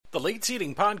The Late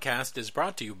Seating Podcast is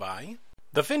brought to you by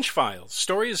The Finch Files,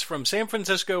 stories from San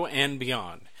Francisco and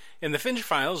beyond. In The Finch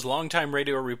Files, longtime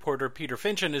radio reporter Peter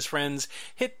Finch and his friends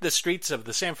hit the streets of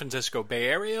the San Francisco Bay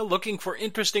Area looking for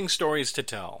interesting stories to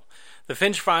tell. The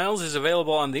Finch Files is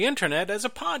available on the internet as a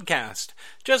podcast.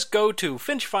 Just go to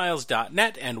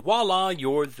finchfiles.net and voila,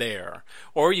 you're there.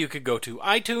 Or you could go to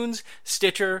iTunes,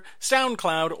 Stitcher,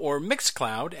 SoundCloud, or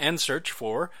Mixcloud and search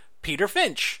for Peter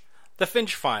Finch. The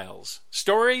Finch Files,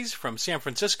 stories from San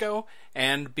Francisco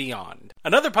and beyond.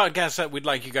 Another podcast that we'd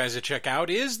like you guys to check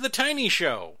out is The Tiny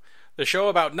Show, the show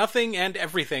about nothing and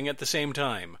everything at the same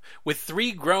time, with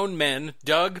three grown men,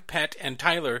 Doug, Pet, and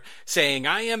Tyler, saying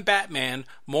I am Batman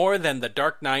more than the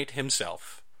Dark Knight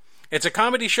himself. It's a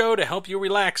comedy show to help you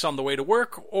relax on the way to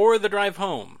work or the drive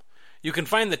home. You can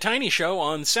find The Tiny Show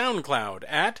on SoundCloud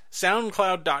at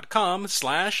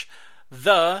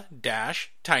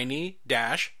soundcloud.com/the-tiny-show,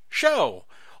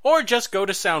 or just go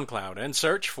to SoundCloud and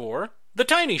search for The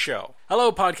Tiny Show.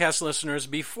 Hello, podcast listeners.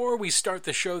 Before we start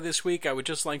the show this week, I would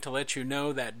just like to let you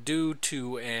know that due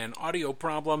to an audio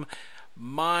problem,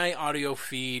 my audio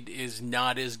feed is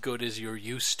not as good as you're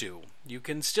used to. You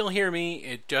can still hear me,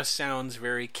 it just sounds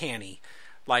very canny,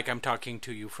 like I'm talking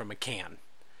to you from a can.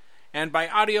 And by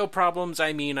audio problems,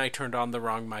 I mean I turned on the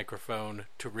wrong microphone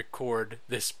to record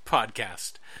this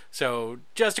podcast. So,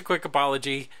 just a quick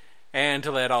apology, and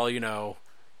to let all you know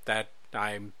that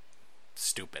I'm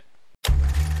stupid.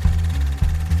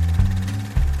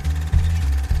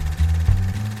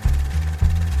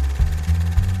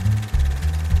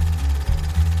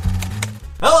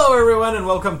 Hello everyone and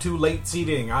welcome to Late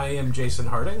Seating. I am Jason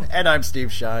Harding. And I'm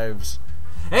Steve Shives.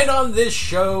 And on this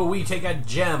show we take a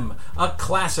gem, a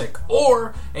classic,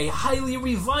 or a highly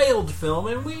reviled film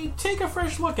and we take a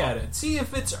fresh look at it. See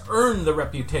if it's earned the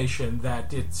reputation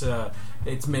that it's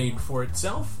made for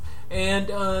itself. And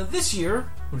this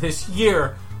year,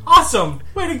 awesome!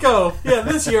 Way to go! Yeah,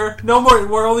 this year, no more.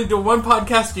 We're only doing one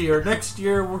podcast a year. Next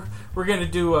year, we're going to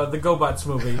do the GoBots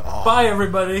movie. Oh, bye,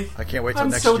 everybody. I can't wait till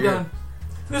next year. I'm so done.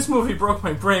 This movie broke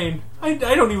my brain. I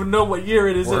don't even know what year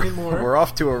it is anymore. We're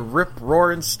off to a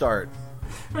rip-roaring start.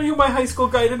 Are you my high school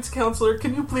guidance counselor?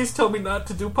 Can you please tell me not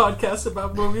to do podcasts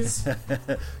about movies?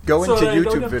 Go into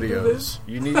YouTube videos.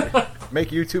 You need to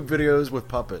make YouTube videos with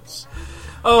puppets.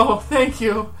 Oh, thank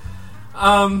you.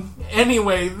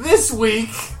 Anyway, this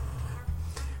week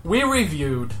we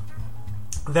reviewed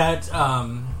that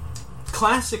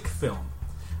classic film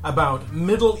about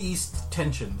Middle East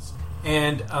tensions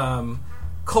and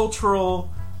cultural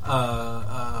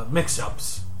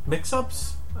mix-ups.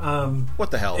 Mix-ups? What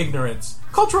the hell? Ignorance.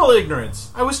 Cultural ignorance.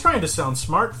 I was trying to sound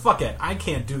smart. Fuck it. I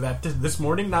can't do that this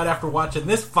morning, not after watching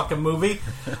this fucking movie.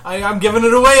 I'm giving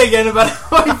it away again about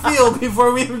how I feel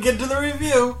before we even get to the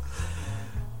review.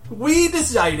 We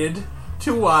decided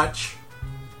to watch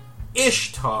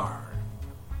Ishtar.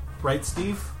 Right,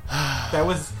 Steve? That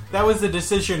was the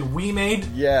decision we made?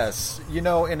 Yes. You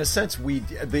know, in a sense,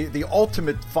 the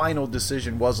ultimate final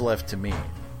decision was left to me.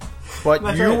 But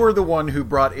That's you right. were the one who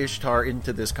brought Ishtar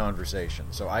into this conversation,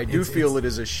 so I do feel it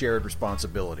is a shared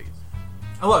responsibility.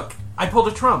 Look, I pulled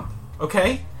a Trump,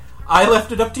 okay? I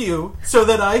left it up to you so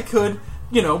that I could,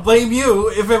 blame you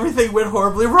if everything went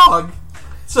horribly wrong.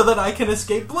 So that I can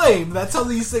escape blame. That's how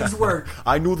these things work.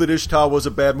 I knew that Ishtar was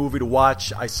a bad movie to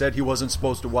watch. I said he wasn't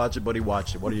supposed to watch it, but he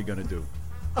watched it. What are you going to do?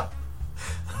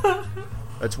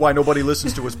 That's why nobody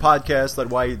listens to his podcast.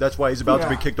 That's why he's about to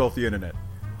be kicked off the internet.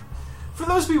 For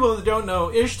those people that don't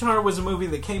know, Ishtar was a movie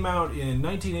that came out in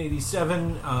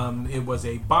 1987. It was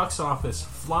a box office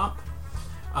flop.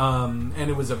 And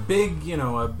it was a big,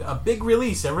 a big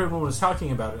release. Everyone was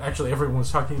talking about it. Actually, everyone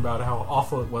was talking about how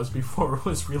awful it was before it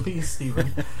was released,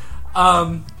 even.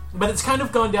 But it's kind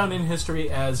of gone down in history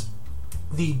as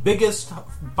the biggest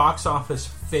box office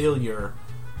failure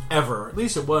ever. At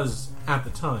least it was at the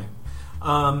time.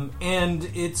 And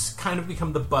it's kind of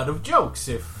become the butt of jokes.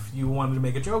 If you wanted to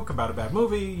make a joke about a bad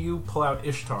movie, you pull out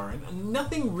Ishtar. And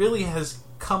nothing really has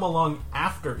come along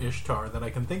after Ishtar that I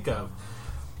can think of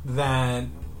that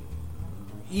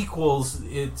equals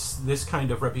this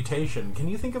kind of reputation. Can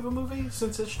you think of a movie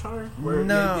since Ishtar where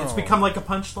it's become like a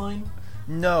punchline?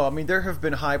 No, I mean there have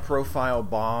been high-profile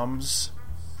bombs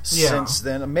since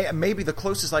then. Maybe the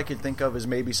closest I could think of is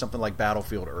maybe something like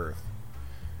Battlefield Earth.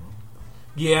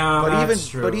 Yeah, that's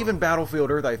true. But even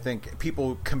Battlefield Earth, I think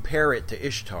people compare it to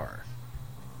Ishtar.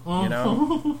 You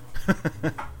know,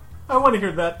 I want to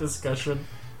hear that discussion.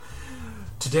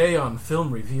 Today on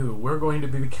Film Review, we're going to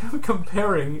be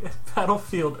comparing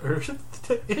Battlefield Earth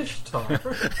to Ishtar.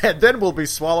 And then we'll be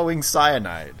swallowing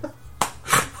cyanide.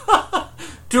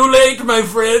 Too late, my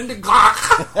friend.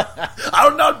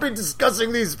 I'll not be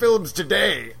discussing these films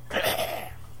today.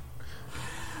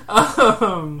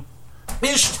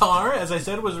 Ishtar, as I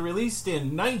said, was released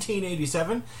in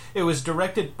 1987. It was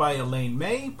directed by Elaine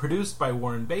May, produced by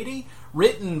Warren Beatty,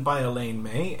 written by Elaine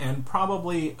May, and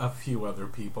probably a few other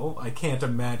people. I can't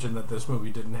imagine that this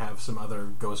movie didn't have some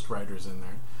other ghostwriters in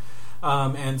there.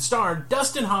 And starred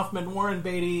Dustin Hoffman, Warren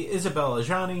Beatty, Isabelle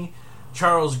Adjani,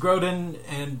 Charles Grodin,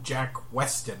 and Jack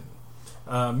Weston.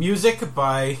 Music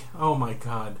by, oh my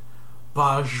god,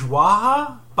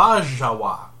 Bajwa.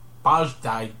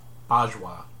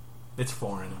 It's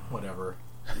foreign, whatever.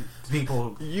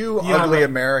 People, you ugly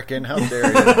American, how dare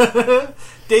you?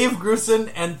 Dave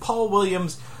Grusin and Paul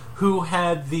Williams, who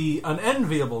had the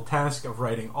unenviable task of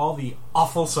writing all the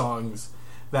awful songs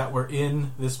that were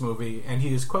in this movie, and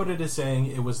he is quoted as saying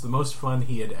it was the most fun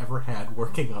he had ever had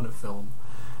working on a film,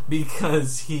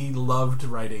 because he loved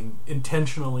writing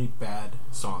intentionally bad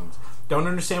songs. Don't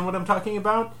understand what I'm talking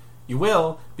about? You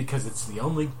will, because it's the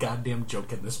only goddamn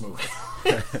joke in this movie.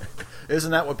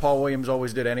 Isn't that what Paul Williams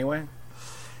always did anyway?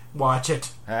 Watch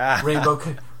it.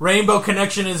 Rainbow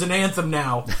Connection is an anthem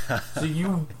now. So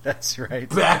you That's right.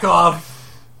 Back off.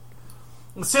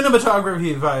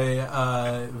 Cinematography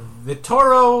by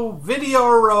Vittorio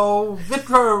Storaro.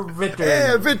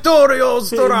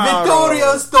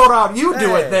 You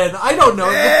do it then. I don't know.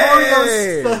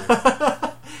 Hey.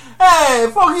 Vittorio Hey,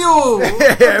 fuck you.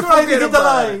 I'm trying to get the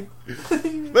line.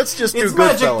 Let's just do It's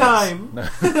magic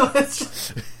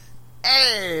Goodfellas. time.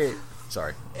 Hey!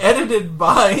 Sorry. Edited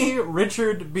by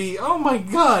Richard B. Oh my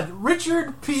god.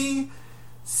 Richard P.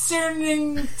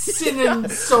 Cirincione.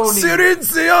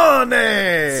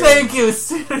 Thank you,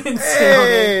 Cirincione.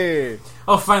 Hey!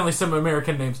 Oh, finally some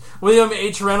American names. William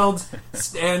H. Reynolds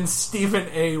and Stephen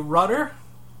A. Rudder.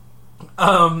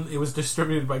 It was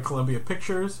distributed by Columbia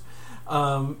Pictures.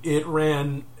 It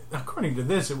ran, according to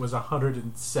this, it was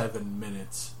 107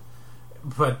 minutes.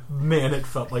 But man, it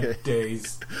felt like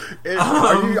days.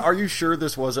 Are you sure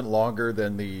this wasn't longer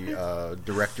than the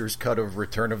director's cut of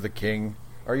Return of the King?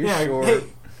 Are you sure?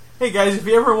 Hey guys, if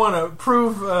you ever want to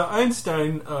prove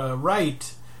Einstein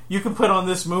right, you can put on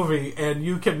this movie and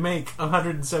you can make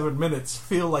 107 minutes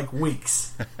feel like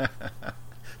weeks.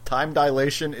 Time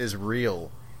dilation is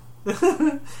real.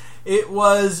 It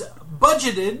was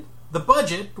budgeted. The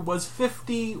budget was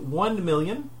 $51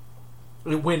 million.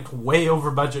 It went way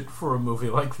over budget for a movie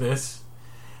like this.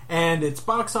 And its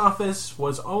box office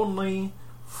was only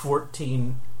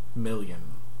 $14 million.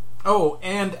 Oh,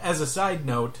 and as a side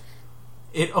note,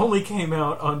 it only came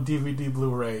out on DVD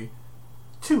Blu-ray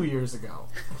 2 years ago.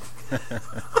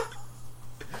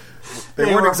 They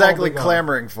weren't exactly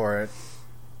clamoring for it.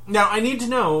 Now, I need to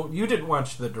know, you didn't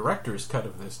watch the director's cut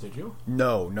of this, did you?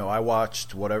 No, I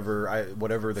watched whatever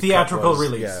the theatrical cut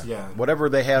was. Release, yeah. Whatever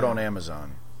they had on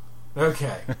Amazon.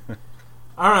 Okay.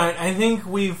 Alright, I think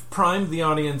we've primed the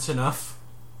audience enough.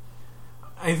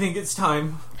 I think it's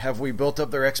time. Have we built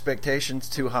up their expectations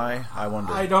too high? I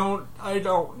wonder. I don't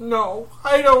know.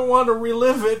 I don't want to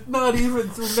relive it, not even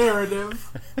through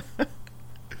narrative.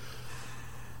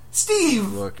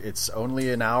 Steve! Look, it's only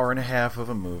an hour and a half of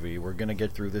a movie. We're going to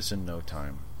get through this in no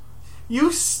time.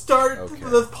 You start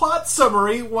the plot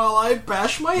summary while I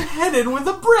bash my head in with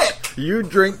a brick! You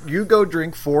go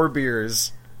drink 4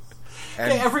 beers.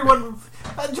 And... Hey, everyone,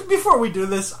 before we do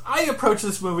this, I approach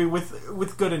this movie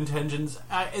with good intentions.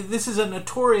 This is a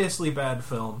notoriously bad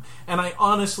film, and I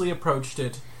honestly approached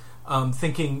it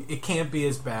thinking it can't be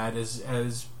as bad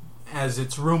as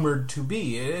it's rumored to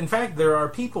be. In fact, there are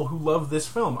people who love this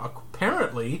film.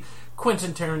 Apparently,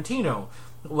 Quentin Tarantino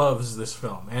loves this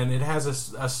film, and it has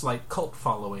a slight cult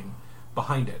following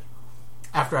behind it.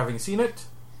 After having seen it,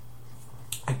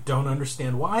 I don't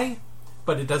understand why,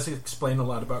 but it does explain a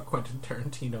lot about Quentin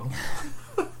Tarantino.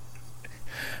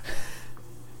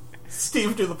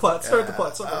 Steve, do the plot. Start the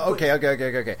plot.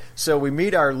 Okay. So we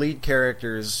meet our lead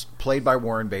characters, played by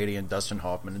Warren Beatty and Dustin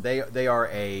Hoffman. They are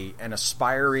an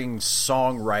aspiring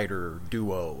songwriter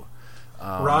duo.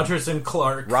 Rogers and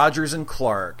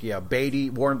Clark. Yeah.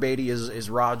 Warren Beatty is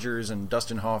Rogers, and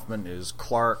Dustin Hoffman is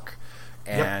Clark.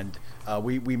 And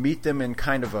we meet them in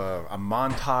kind of a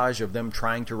montage of them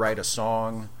trying to write a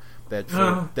song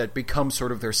that becomes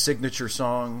sort of their signature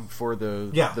song for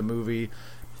the movie.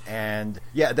 And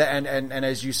and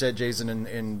as you said, Jason,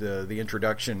 in the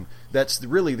introduction, that's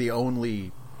really the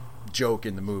only joke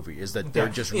in the movie, is that they're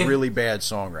just really bad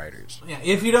songwriters. Yeah,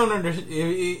 if you don't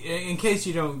in case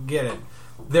you don't get it,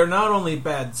 they're not only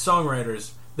bad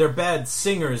songwriters, they're bad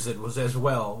singers as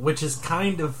well, which is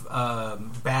kind of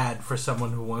bad for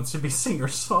someone who wants to be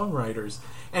singer-songwriters.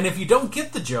 And if you don't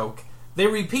get the joke, they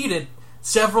repeat it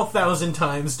several thousand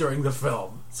times during the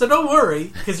film. So don't worry,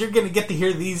 because you're going to get to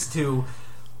hear these two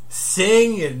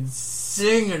sing and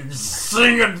sing and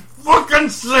sing and fucking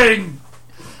sing.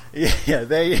 Yeah,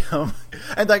 they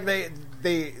and like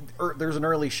there's an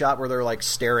early shot where they're like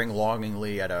staring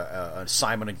longingly at a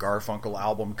Simon and Garfunkel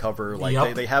album cover.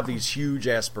 Like they have these huge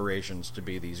aspirations to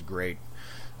be these great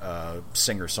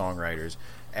singer-songwriters.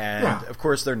 And of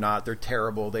course they're not. They're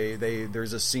terrible.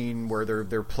 There's a scene where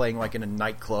they're playing like in a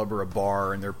nightclub or a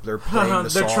bar, and they're playing the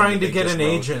song. They're trying to get an wrote.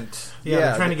 Agent.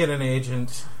 They're trying to get an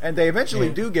agent. And they eventually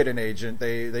do get an agent.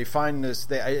 They find this.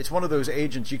 It's one of those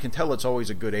agents. You can tell it's always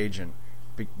a good agent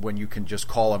when you can just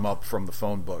call him up from the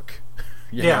phone book.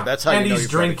 You know, that's how. And you know he's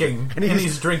drinking. And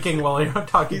he's drinking while you're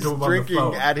talking to him on the phone. He's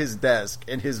drinking at his desk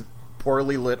in his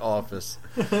poorly lit office.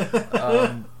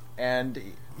 And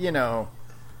you know.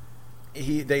 They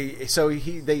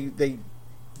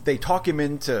talk him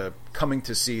into coming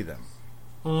to see them,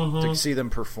 to see them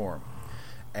perform,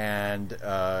 and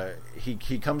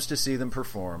he comes to see them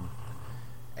perform,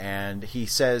 and he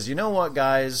says, "You know what,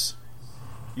 guys,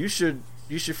 you should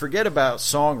forget about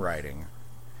songwriting,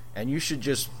 and you should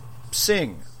just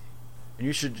sing, and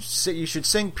you should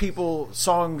sing people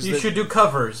songs. You should do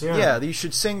covers, you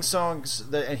should sing songs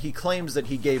that." And he claims that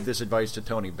he gave this advice to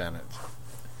Tony Bennett.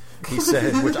 He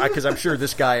said, because I'm sure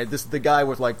the guy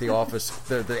with like the office,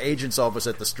 the agent's office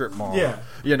at the strip mall,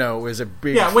 is a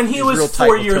big. Yeah, when he was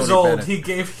 4 years old, Bennett. he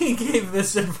gave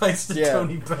this advice to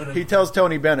Tony Bennett. He tells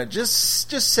Tony Bennett, just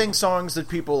sing songs that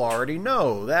people already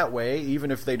know. That way,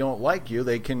 even if they don't like you,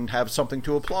 they can have something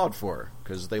to applaud for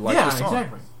because they like the song. Yeah,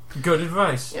 exactly. Good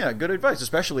advice. Yeah, good advice,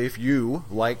 especially if you,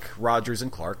 like Rogers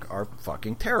and Clark, are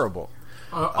fucking terrible.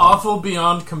 Awful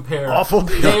beyond compare. Awful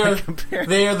beyond compare.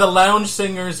 They are the lounge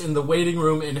singers in the waiting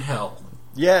room in hell.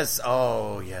 Yes.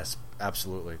 Oh, yes.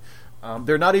 Absolutely.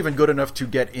 They're not even good enough to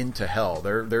get into hell.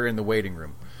 They're in the waiting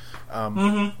room.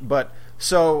 But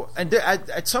so, and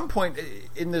at some point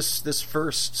in this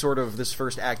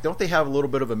first act, don't they have a little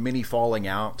bit of a mini falling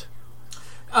out?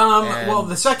 Well,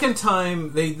 the second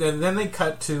time then they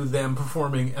cut to them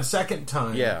performing a second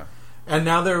time. Yeah. And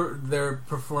now they're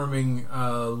performing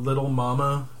Little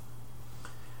Mama.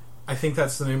 I think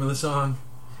that's the name of the song.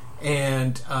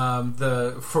 And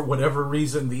for whatever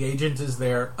reason, the agent is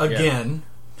there again.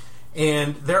 Yeah.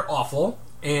 And they're awful.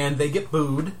 And they get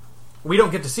booed. We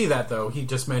don't get to see that, though. He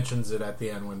just mentions it at the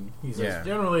end when he says,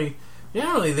 generally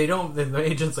they don't... The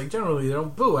agent's like, generally they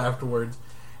don't boo afterwards.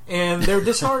 And they're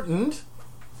disheartened.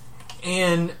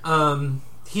 And...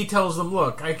 he tells them,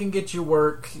 look, I can get you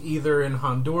work either in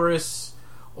Honduras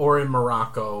or in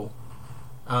Morocco.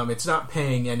 It's not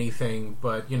paying anything,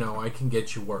 but, I can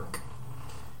get you work.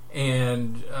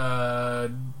 And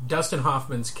Dustin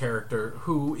Hoffman's character,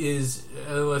 who is,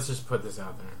 let's just put this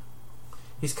out there.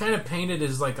 He's kind of painted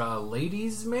as like a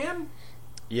ladies' man?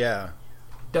 Yeah.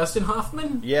 Dustin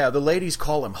Hoffman? Yeah, the ladies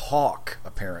call him Hawk,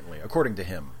 apparently, according to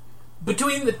him.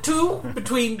 Between the two?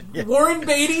 Between Warren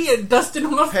Beatty and Dustin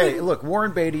Hoffman? Hey, look,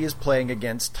 Warren Beatty is playing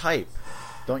against type.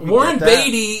 Don't you Warren get that?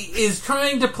 Beatty is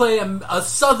trying to play a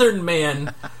Southern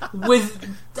man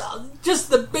with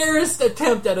just the barest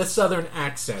attempt at a Southern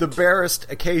accent. The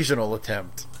barest occasional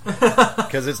attempt.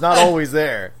 Because it's not always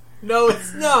there. No,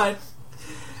 it's not.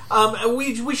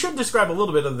 We should describe a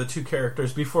little bit of the two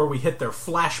characters before we hit their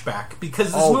flashback,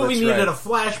 because this movie needed a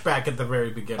flashback at the very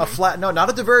beginning. No, not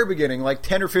at the very beginning, like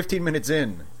 10 or 15 minutes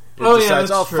in. It decides,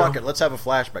 that's true. Fuck it, let's have a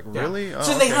flashback. Yeah. Really?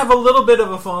 So they have a little bit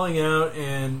of a falling out,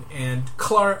 and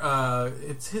Clark,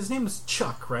 his name is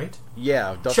Chuck, right?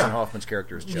 Yeah, Dustin Hoffman's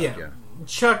character is Chuck, yeah.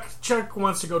 Chuck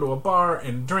wants to go to a bar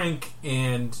and drink,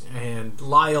 and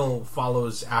Lyle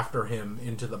follows after him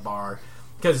into the bar.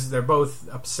 Because they're both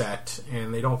upset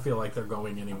and they don't feel like they're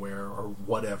going anywhere or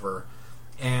whatever.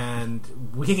 And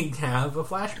we have a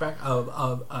flashback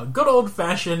of a good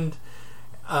old-fashioned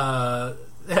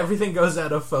everything goes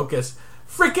out of focus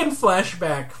frickin'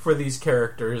 flashback for these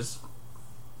characters,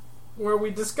 where we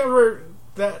discover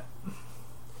that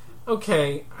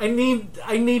okay, I need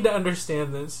to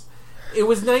understand this. It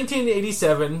was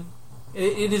 1987.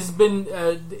 It has been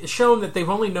shown that they've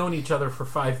only known each other for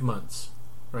 5 months.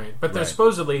 Right, but they're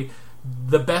supposedly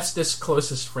the bestest,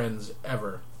 closest friends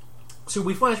ever. So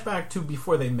we flash back to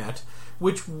before they met,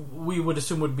 which we would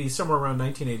assume would be somewhere around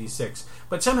 1986.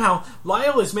 But somehow,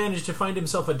 Lyle has managed to find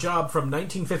himself a job from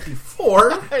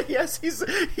 1954. Yes, he's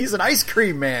an ice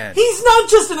cream man. He's not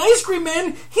just an ice cream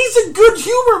man, he's a good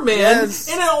humor man. Yes.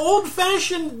 In an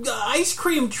old-fashioned ice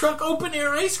cream truck, open-air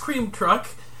ice cream truck.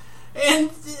 And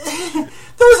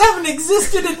those haven't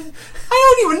existed in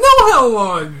I don't even know how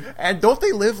long. And don't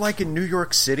they live like in New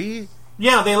York City?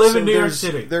 Yeah, they live in New York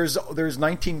City. There's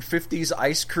 1950s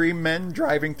ice cream men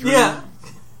driving through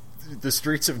the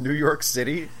streets of New York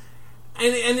City.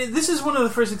 And this is one of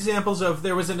the first examples of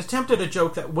there was an attempt at a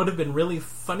joke that would have been really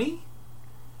funny.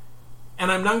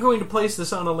 And I'm not going to place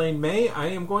this on Elaine May. I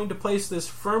am going to place this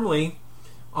firmly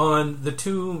on the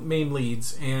two main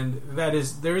leads. And that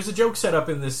is, there is a joke set up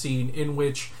in this scene in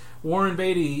which Warren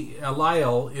Beatty,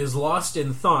 Lyle, is lost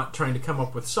in thought trying to come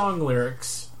up with song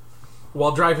lyrics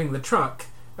while driving the truck.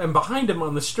 And behind him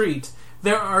on the street,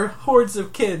 there are hordes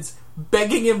of kids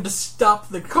begging him to stop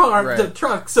the car, the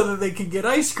truck, so that they can get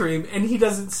ice cream, and he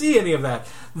doesn't see any of that.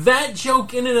 That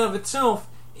joke in and of itself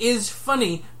is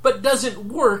funny, but doesn't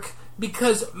work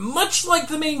because, much like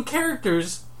the main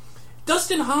characters,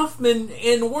 Dustin Hoffman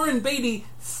and Warren Beatty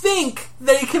think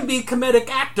they can be comedic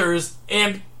actors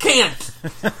and can't.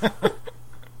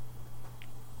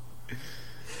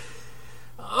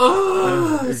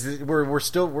 We're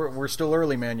still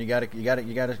early, man. You gotta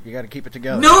keep it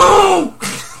together. No.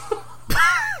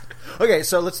 Okay,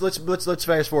 so let's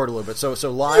fast forward a little bit. So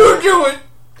Lyle, you do it.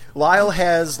 Lyle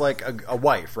has like a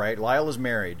wife, right? Lyle is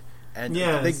married, and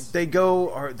they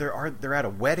go. They're at a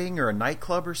wedding or a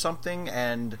nightclub or something,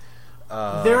 and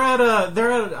they're at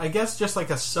I guess just like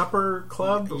a supper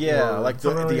club. Yeah, like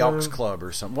the Elks Club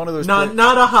or something. One of those.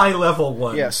 Not a high level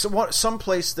one. Yeah, some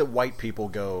place that white people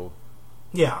go.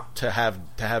 Yeah, to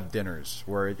have dinners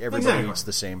where everybody eats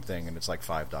the same thing and it's like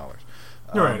 $5.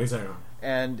 Right, exactly.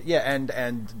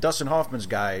 And Dustin Hoffman's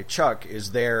guy Chuck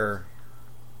is there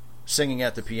singing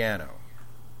at the piano.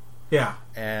 Yeah,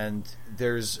 and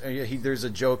there's a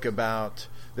joke about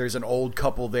there's an old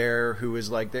couple there who is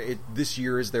like this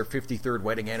year is their 53rd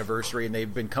wedding anniversary and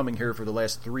they've been coming here for the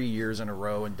last 3 years in a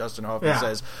row, and Dustin Hoffman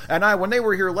says, and when they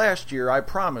were here last year I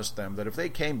promised them that if they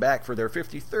came back for their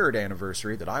 53rd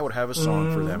anniversary that I would have a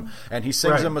song for them, and he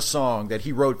sings them a song that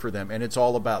he wrote for them, and it's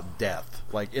all about death.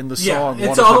 Like in the song one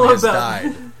of them has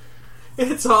died.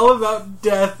 It's all about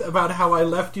death, about how I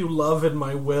left you love in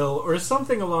my will, or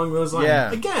something along those lines.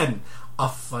 Yeah. Again, a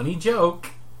funny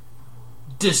joke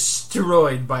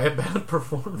destroyed by a bad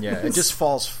performance. Yeah, it just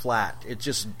falls flat. It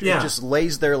just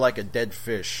lays there like a dead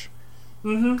fish.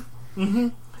 But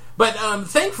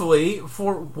thankfully,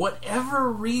 for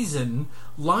whatever reason,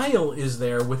 Lyle is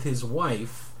there with his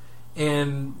wife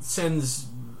and sends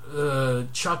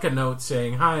Chuck a note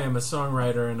saying, "Hi, I'm a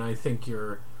songwriter, and I think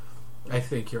you're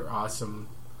awesome."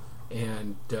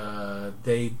 And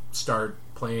they start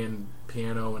playing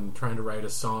piano and trying to write a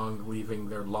song, leaving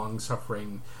their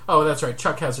long-suffering... Oh, that's right.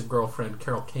 Chuck has a girlfriend,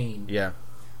 Carol Kane. Yeah.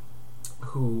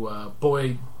 Who,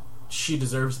 boy, she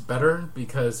deserves better,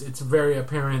 because it's very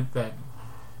apparent that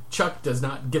Chuck does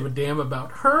not give a damn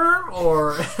about her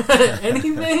or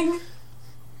anything.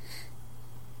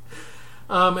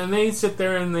 And they sit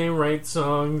there and they write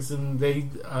songs, and they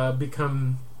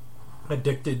become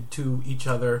addicted to each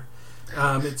other.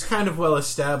 It's kind of well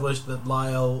established that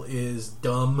Lyle is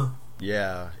dumb.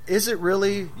 Yeah. Is it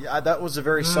really? Yeah, that was a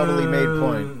very subtly made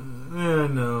point.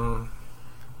 No.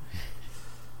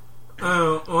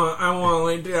 I want to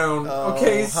lay down. Oh,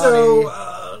 okay,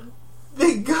 so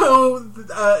they go...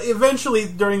 eventually,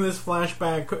 during this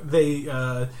flashback,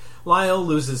 Lyle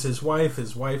loses his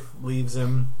wife leaves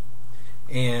him,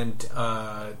 and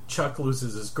Chuck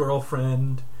loses his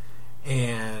girlfriend.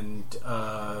 And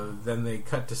then they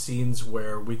cut to scenes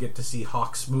where we get to see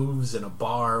Hawk's moves in a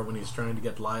bar when he's trying to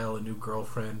get Lyle a new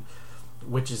girlfriend,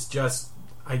 which is just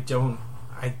I don't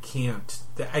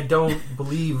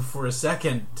believe for a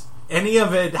second any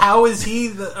of it. How is he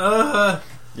the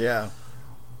yeah.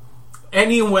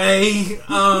 Anyway,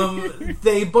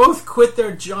 they both quit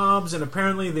their jobs, and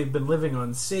apparently they've been living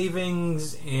on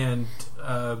savings, and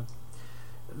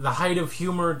the height of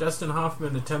humor, Dustin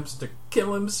Hoffman attempts to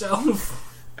kill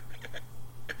himself.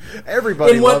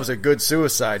 Everybody loves a good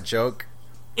suicide joke.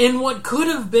 In what could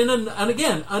have been,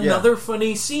 another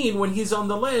funny scene when he's on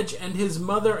the ledge and his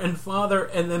mother and father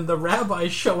and then the rabbi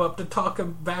show up to talk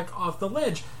him back off the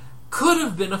ledge. Could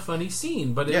have been a funny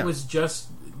scene, but it was just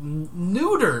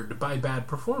neutered by bad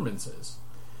performances.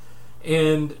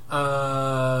 And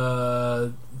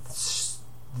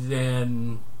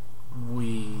then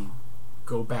we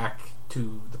go back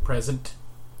to the present,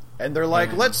 and they're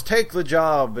like, "Let's take the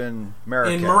job in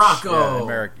Marrakesh." In Morocco,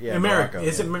 Morocco.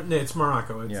 It's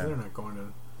Morocco. They're not going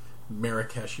to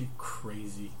Marrakesh. You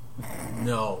crazy?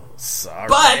 No, sorry.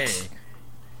 But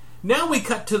now we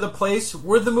cut to the place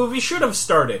where the movie should have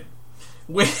started,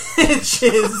 which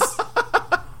is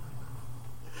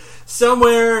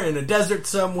somewhere in a desert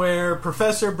somewhere.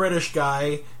 Professor British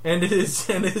guy and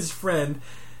his friend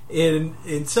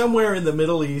in somewhere in the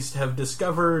Middle East have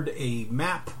discovered a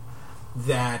map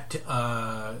that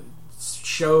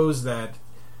shows that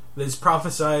it's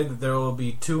prophesied that there will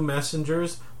be two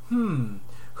messengers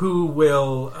who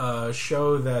will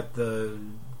show that the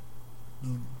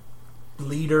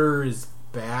leader is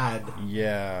bad.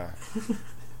 Yeah.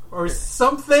 Or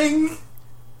something.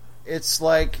 It's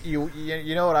like, you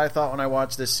know what I thought when I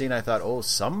watched this scene? I thought, oh,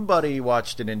 somebody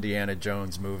watched an Indiana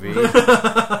Jones movie.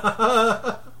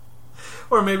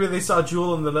 Or maybe they saw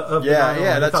Jewel in the Nile. Yeah,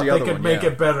 and that's thought the other they could one, make yeah.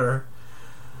 it better.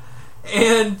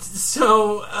 And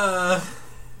so,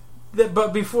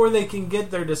 but before they can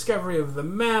get their discovery of the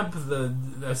map, the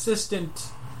assistant,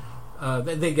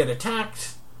 they get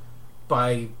attacked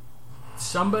by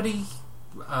somebody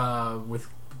with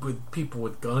people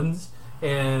with guns.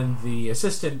 And the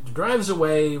assistant drives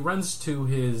away, runs to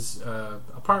his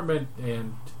apartment,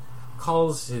 and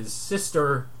calls his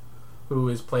sister, who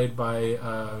is played by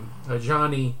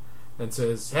Johnny, and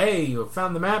says, "Hey, you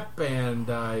found the map,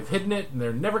 and I've hidden it, and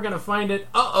they're never going to find it.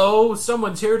 Uh-oh,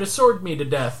 someone's here to sword me to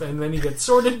death." And then he gets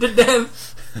sworded to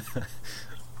death.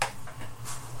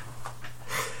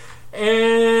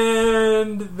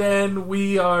 And then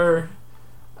we are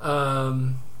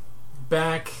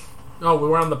back. Oh, we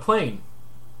were on the plane.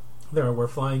 We're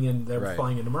flying in. They're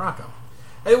flying into Morocco.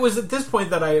 It was at this point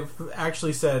that I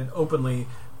actually said openly,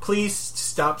 "Please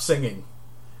stop singing,"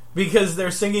 because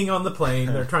they're singing on the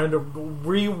plane. They're trying to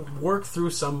rework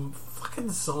through some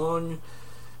fucking song,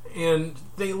 and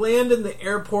they land in the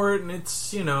airport, and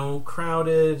it's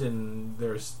crowded, and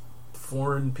there's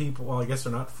foreign people. Well, I guess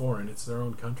they're not foreign; it's their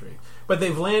own country. But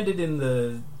they've landed in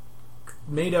the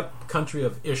made-up country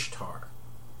of Ishtar,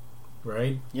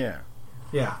 right? Yeah.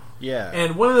 Yeah. Yeah.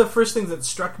 And one of the first things that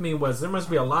struck me was there must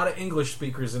be a lot of English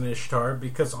speakers in Ishtar,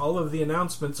 because all of the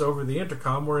announcements over the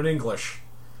intercom were in English,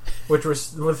 which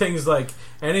were things like,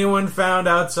 anyone found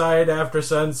outside after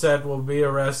sunset will be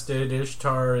arrested.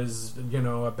 Ishtar is,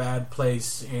 a bad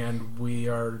place, and we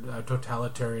are a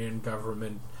totalitarian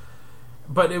government.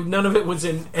 But none of it was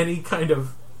in any kind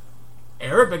of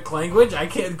Arabic language.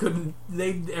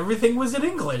 Everything was in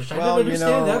English. I didn't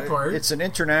understand that part. It's an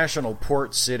international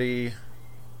port city.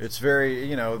 It's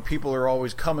very, people are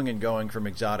always coming and going from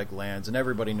exotic lands, and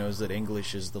everybody knows that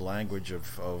English is the language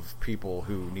of people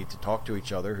who need to talk to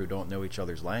each other, who don't know each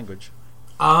other's language.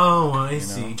 Oh, I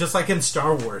see. Just like in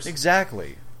Star Wars.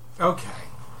 Exactly. Okay.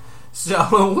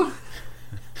 So,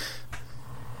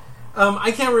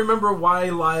 I can't remember why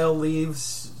Lyle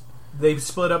leaves. They've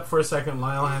split up for a second.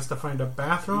 Lyle has to find a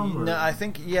bathroom? Or? No, I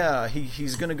think,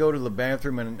 he's going to go to the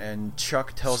bathroom, and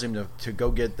Chuck tells him to go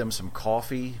get them some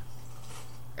coffee.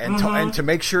 And to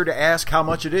make sure to ask how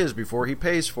much it is before he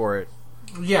pays for it.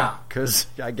 Yeah. Because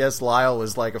I guess Lyle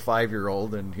is like a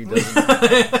 5-year-old, and he doesn't...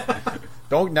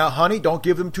 Honey, don't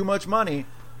give them too much money.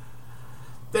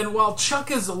 Then while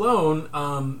Chuck is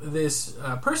alone, this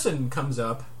person comes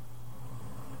up,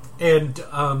 and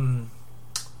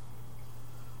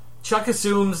Chuck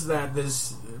assumes that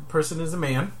this person is a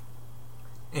man,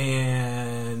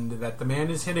 and that the man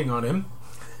is hitting on him.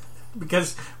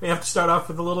 Because we have to start off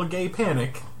with a little gay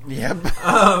panic. Yep.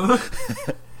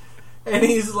 And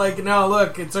he's like, "No,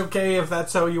 look, it's okay if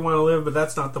that's how you want to live, but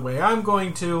that's not the way I'm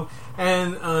going to."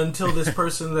 And until this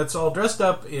person that's all dressed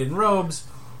up in robes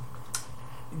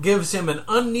gives him an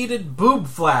unneeded boob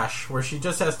flash, where she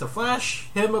just has to flash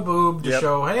him a boob to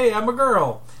show, "Hey, I'm a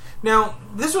girl." Now,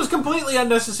 this was completely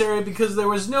unnecessary, because there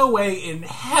was no way in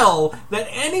hell that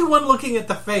anyone looking at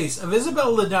the face of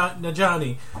Isabel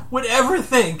Najani would ever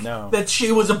think that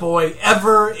she was a boy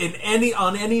ever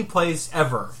on any place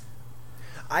ever.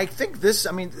 I think this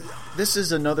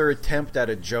is another attempt at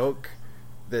a joke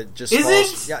that just is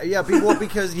falls, it? Yeah,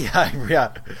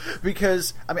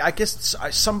 because I guess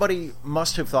somebody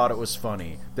must have thought it was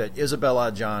funny that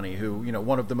Isabella Adjani, who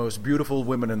one of the most beautiful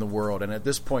women in the world, and at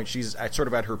this point she's sort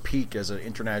of at her peak as an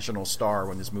international star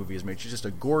when this movie is made. She's just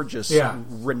a gorgeous,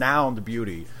 renowned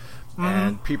beauty.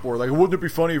 And people were like, "Wouldn't it be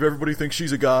funny if everybody thinks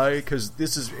she's a guy?" Because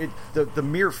this is the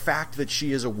mere fact that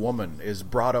she is a woman is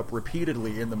brought up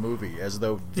repeatedly in the movie, as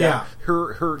though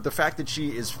the fact that she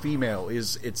is female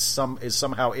is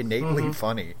somehow innately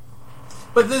funny.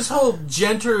 But this whole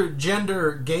gender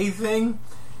gay thing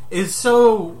is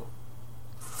so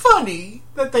funny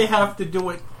that they have to do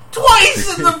it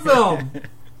twice in the film.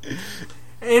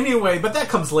 Anyway, but that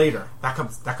comes later. That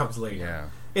comes later. Yeah.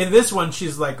 In this one,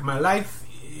 she's like, "My life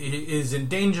is in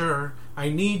danger. I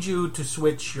need you to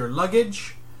switch your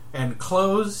luggage and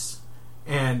clothes,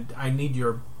 and I need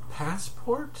your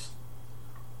passport,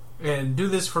 and do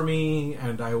this for me,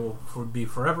 and I will be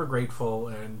forever grateful."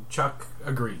 And Chuck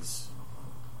agrees.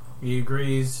 He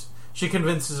agrees. She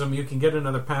convinces him, "You can get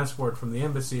another passport from the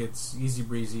embassy. It's easy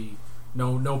breezy.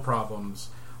 No problems.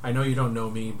 I know you don't know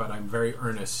me, but I'm very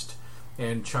earnest.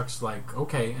 And Chuck's like,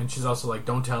 okay. And she's also like,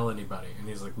 don't tell anybody. And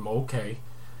he's like, okay.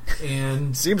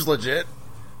 And seems legit.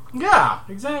 Yeah,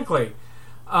 exactly.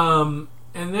 And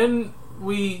then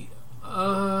we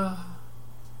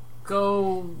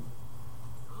go.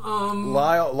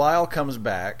 Lyle comes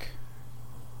back.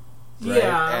 Right?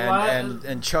 Yeah,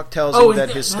 and Chuck tells him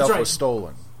that his stuff was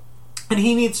stolen, and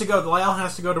he needs to go. Lyle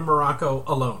has to go to Morocco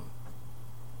alone.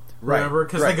 Right? Remember,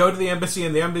 because they go to the embassy,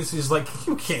 and the embassy's like,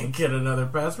 "You can't get another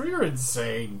passport. You're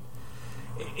insane."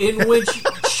 In which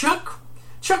Chuck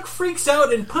freaks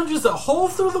out and punches a hole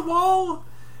through the wall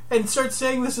and starts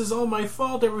saying, "This is all my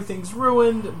fault. Everything's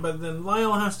ruined." But then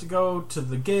Lyle has to go to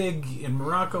the gig in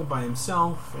Morocco by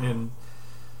himself, and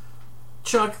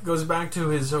Chuck goes back to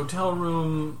his hotel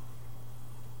room.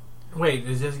 Wait,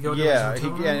 does he go to his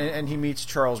hotel room? And he meets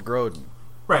Charles Grodin.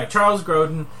 Right, Charles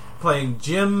Grodin playing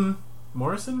Jim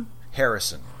Morrison?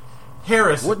 Harrison.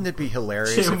 Wouldn't it be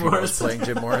hilarious if he was playing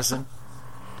Jim Morrison?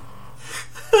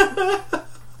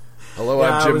 Hello,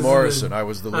 I'm Jim Morrison. I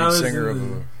was the lead singer of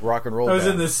a rock and roll band. I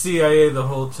was in the CIA the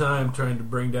whole time trying to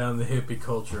bring down the hippie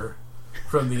culture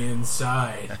from the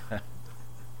inside.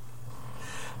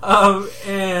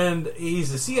 And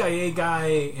he's a CIA guy,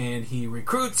 and he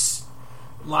recruits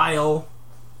Lyle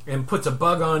and puts a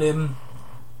bug on him.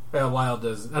 Well, Lyle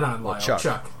does. Not Lyle,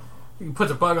 Chuck. He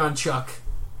puts a bug on Chuck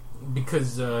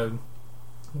because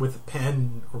with a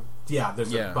pen.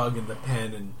 There's a bug in the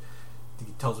pen, and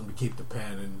he tells him to keep the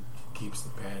pen, and he keeps the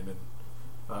pen.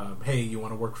 And hey, you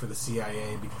want to work for the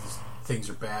CIA because things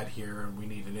are bad here, and we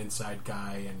need an inside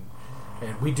guy,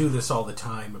 and we do this all the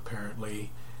time,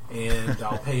 apparently. And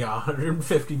I'll pay you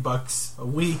 $150 a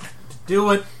week to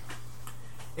do it.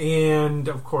 And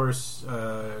of course,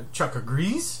 Chuck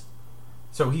agrees.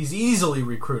 So he's easily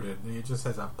recruited. He just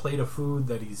has a plate of food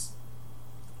that he's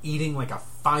eating like a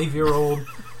 5-year-old.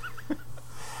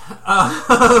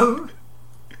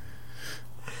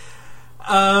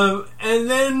 And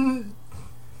then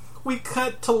we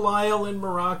cut to Lyle in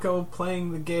Morocco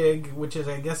playing the gig, which is,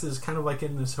 I guess, is kind of like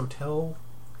in this hotel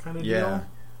kind of deal.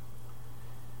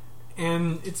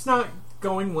 And it's not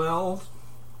going well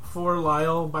for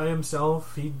Lyle by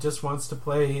himself. He just wants to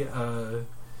play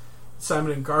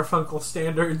Simon and Garfunkel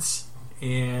standards,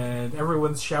 and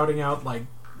everyone's shouting out like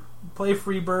play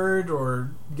Freebird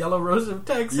or Yellow Rose of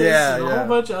Texas and a whole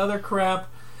bunch of other crap.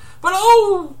 But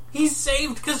he's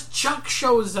saved because Chuck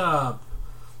shows up.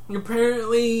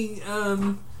 Apparently,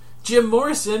 Jim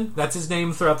Morrison, that's his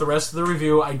name throughout the rest of the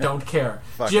review, I don't care.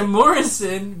 Jim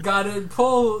Morrison got a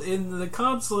pull in the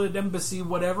consulate, embassy,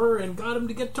 whatever, and got him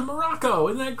to get to Morocco.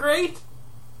 Isn't that great?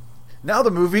 Now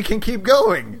the movie can keep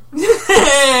going.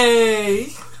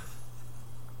 Hey!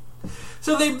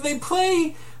 So they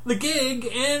play the gig,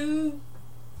 and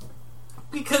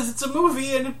because it's a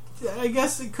movie, and I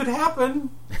guess it could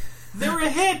happen, they're a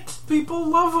hit. People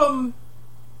love them.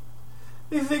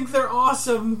 They think they're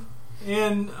awesome.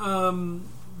 And what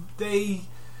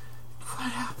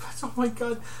happens? Oh my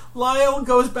god. Lyle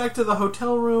goes back to the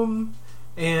hotel room,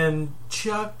 and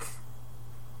Chuck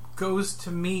goes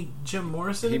to meet Jim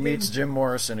Morrison again? He meets Jim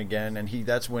Morrison again, and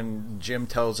that's when Jim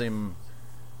tells him...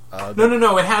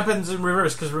 No. It happens in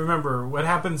reverse, because remember, what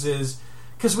happens is...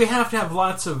 Because we have to have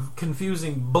lots of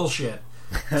confusing bullshit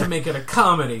to make it a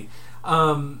comedy.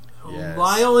 Yes.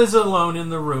 Lyle is alone in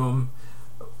the room.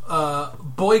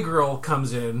 Boy Girl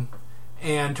comes in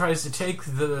and tries to take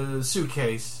the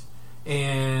suitcase,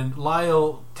 and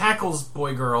Lyle tackles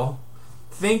Boy Girl,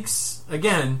 thinks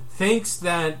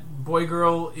that Boy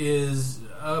Girl is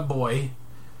a boy.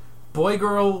 Boy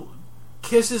Girl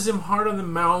kisses him hard on the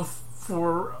mouth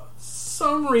for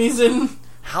some reason.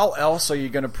 How else are you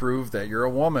going to prove that you're a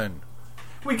woman?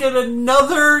 We get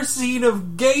another scene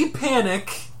of gay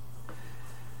panic.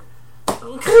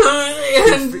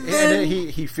 and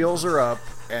he feels her up,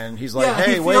 and he's like,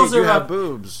 "Hey, wait, you have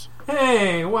boobs.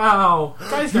 Hey, wow,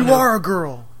 guys, you are a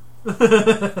girl."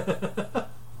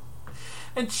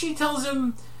 And she tells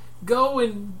him, "Go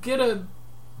and get a.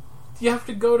 You have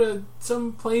to go to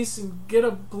some place and get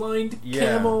a blind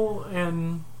camel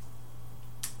and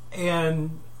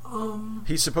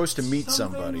he's supposed to meet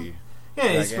somebody." Yeah,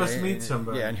 he's supposed to meet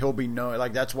somebody. Yeah, and he'll be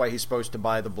that's why he's supposed to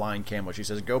buy the blind camel. She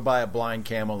says, "Go buy a blind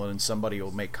camel, and somebody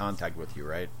will make contact with you."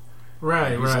 Right.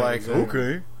 Right. And he's like, exactly.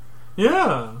 "Okay,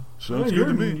 yeah, sounds good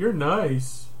to me. You're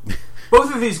nice."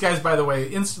 Both of these guys, by the way,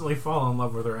 instantly fall in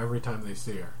love with her every time they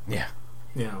see her. Yeah.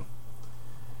 Yeah.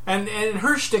 And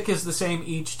her shtick is the same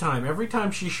each time. Every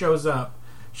time she shows up,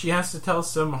 she has to tell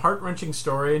some heart-wrenching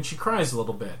story, and she cries a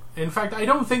little bit. In fact, I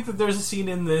don't think that there's a scene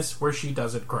in this where she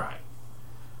doesn't cry.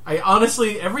 I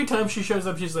honestly, every time she shows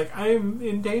up, she's like, I'm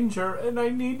in danger and I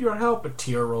need your help. A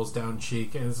tear rolls down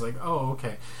cheek, and it's like, oh,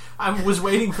 okay. I was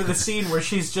waiting for the scene where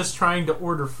she's just trying to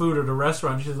order food at a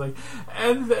restaurant. She's like,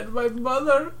 and then my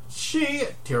mother,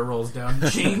 tear rolls down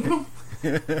cheek.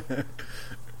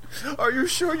 Are you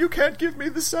sure you can't give me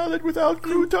the salad without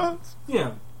croutons?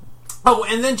 Yeah. Oh,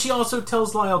 and then she also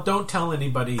tells Lyle, don't tell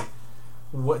anybody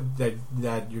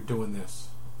that you're doing this.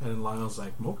 And Lyle's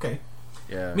like, okay.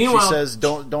 Yeah. Meanwhile, she says,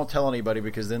 don't tell anybody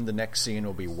because then the next scene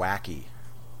will be wacky.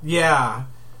 Yeah.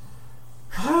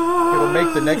 It'll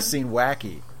make the next scene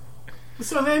wacky.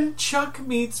 So then Chuck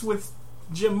meets with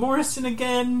Jim Morrison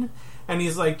again, and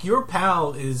he's like, your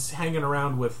pal is hanging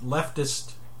around with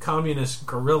leftist communist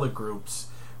guerrilla groups.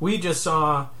 We just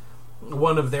saw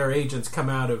one of their agents come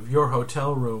out of your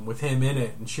hotel room with him in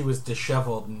it, and she was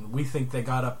disheveled, and we think they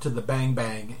got up to the bang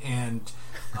bang, and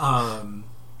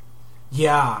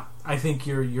yeah, I think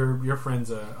your friend's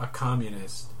a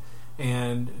communist.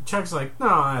 And Chuck's like, no,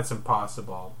 that's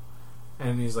impossible.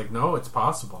 And he's like, no, it's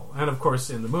possible. And of course,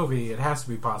 in the movie, it has to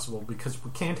be possible because we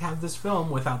can't have this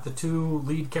film without the two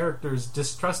lead characters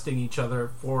distrusting each other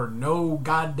for no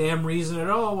goddamn reason at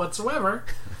all whatsoever.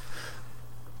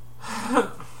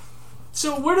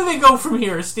 So where do they go from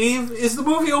here, Steve? Is the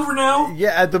movie over now?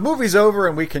 Yeah, the movie's over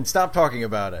and we can stop talking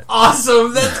about it.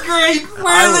 Awesome, that's great.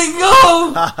 Where do they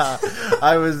go?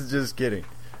 I was just kidding.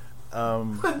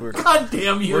 God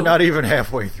damn you! We're not even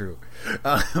halfway through.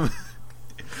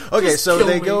 Okay, Just so kill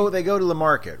they me. go to the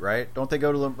market, right? Don't they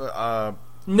go to the?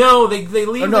 No, they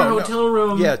leave their no. hotel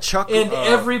room. Yeah, Chuck and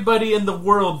everybody in the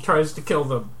world tries to kill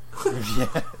them.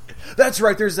 Yeah, that's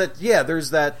right. There's that. Yeah, there's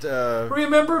that.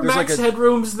 Remember, there's Max like a-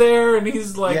 Headroom's there, and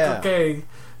he's like, Yeah. okay,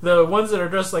 the ones that are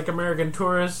dressed like American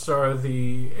tourists are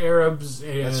the Arabs,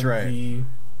 and That's right. the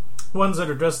ones that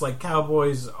are dressed like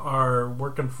cowboys are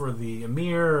working for the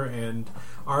Emir, and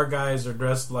our guys are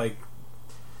dressed like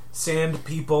sand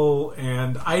people,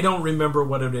 and I don't remember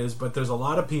what it is, but there's a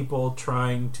lot of people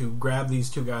trying to grab these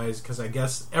two guys because I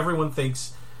guess everyone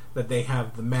thinks that they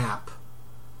have the map,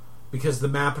 because the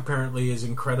map apparently is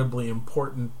incredibly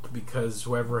important because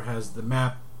whoever has the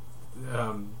map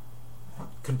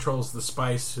controls the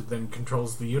spice, who then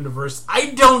controls the universe. I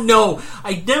don't know.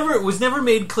 It was never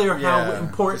made clear how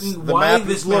important the why map,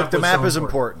 this look, map the was map so is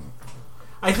important.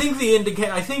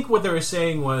 important. I think what they were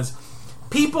saying was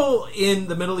people in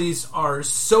the Middle East are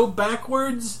so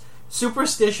backwards,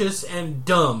 superstitious, and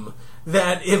dumb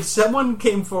that if someone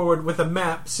came forward with a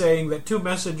map saying that two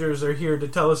messengers are here to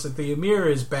tell us that the Emir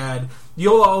is bad,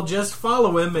 you'll all just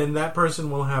follow him and that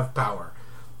person will have power.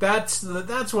 That's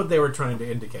what they were trying to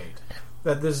indicate.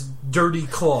 That this dirty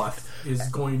cloth is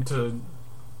going to...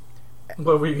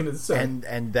 What were you going to say?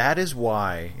 And that is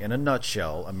why, in a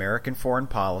nutshell, American foreign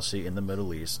policy in the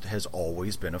Middle East has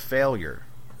always been a failure.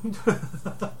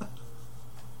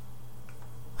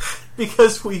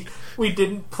 Because we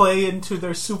didn't play into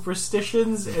their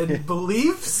superstitions and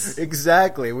beliefs?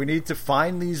 Exactly. We need to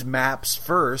find these maps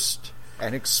first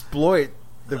and exploit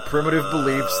the primitive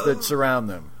beliefs that surround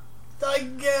them. I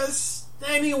guess.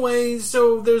 Anyway,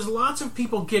 so there's lots of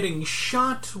people getting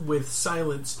shot with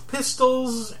silenced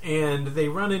pistols, and they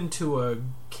run into a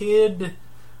kid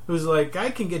who's like,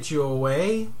 I can get you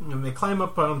away. And they climb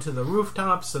up onto the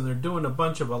rooftops, and they're doing a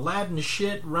bunch of Aladdin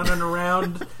shit, running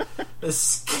around,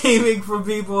 escaping from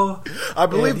people. I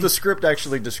believe the script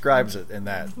actually describes it in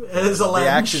that. As Aladdin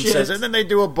the action shit. says it, and then they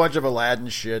do a bunch of Aladdin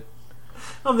shit.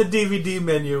 On the DVD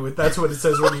menu, that's what it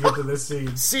says when you get to this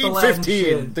scene. Scene Aladdin 15,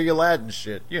 shit. the Aladdin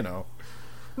shit, you know.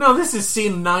 No, this is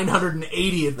scene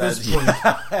 980 at this point.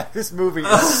 This movie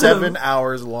is 7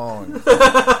 hours long.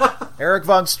 Eric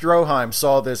von Stroheim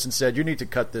saw this and said, you need to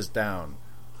cut this down.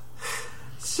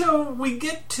 So we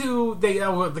get to...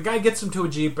 the guy gets him to a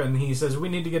Jeep and he says, we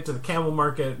need to get to the camel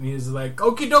market. And he's like,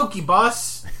 okie dokie,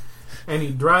 boss. And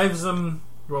he drives them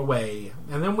away.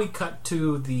 And then we cut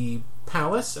to the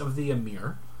palace of the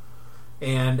Emir.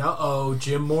 And,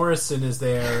 Jim Morrison is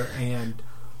there. And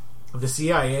the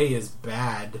CIA is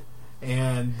bad.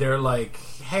 And they're like,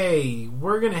 hey,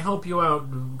 we're going to help you out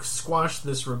squash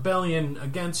this rebellion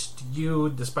against you,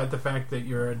 despite the fact that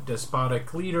you're a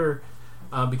despotic leader,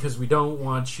 because we don't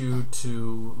want you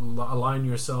to align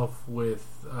yourself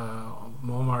with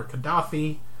Muammar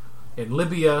Gaddafi in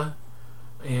Libya.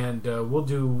 And we'll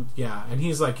do, And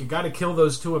he's like, you got to kill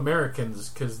those two Americans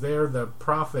because they're the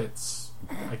prophets,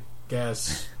 I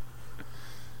guess.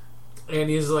 And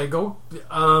he's like,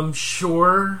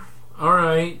 sure. All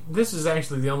right. This is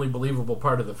actually the only believable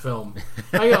part of the film.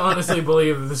 I honestly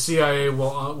believe that the CIA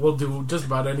will do just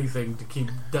about anything to keep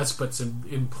despots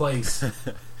in place.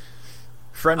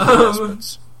 Friendly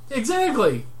despots.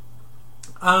 Exactly.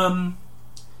 And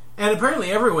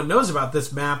apparently everyone knows about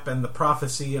this map and the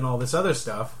prophecy and all this other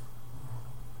stuff.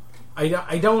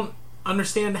 I don't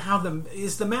understand how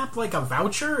is the map like a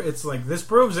voucher? It's like, this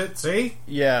proves it, see?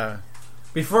 Yeah.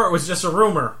 Before it was just a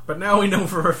rumor, but now we know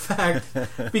for a fact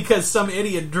because some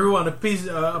idiot drew on a piece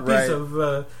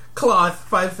of cloth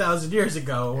 5,000 years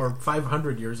ago, or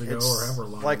 500 years ago, or however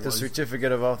long. Like it the was.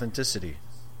 certificate of authenticity.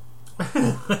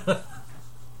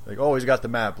 Like, oh, he's got the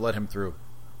map. Let him through.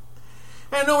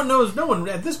 And no one knows. No one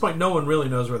at this point. No one really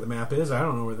knows where the map is. I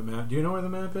don't know where the map. Do you know where the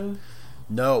map is?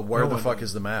 No. Where the fuck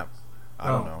is the map? I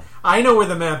don't know. I know where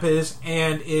the map is,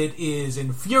 and it is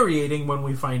infuriating when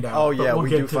we find out. Oh yeah,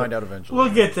 we do find out eventually.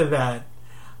 We'll get to that.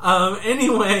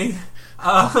 Anyway,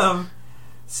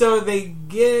 so they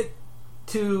get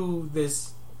to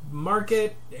this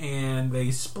market, and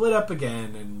they split up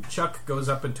again, and Chuck goes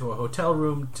up into a hotel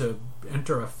room to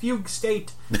enter a fugue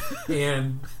state,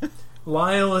 and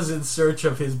Lyle is in search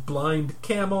of his blind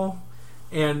camel,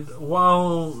 and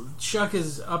while Chuck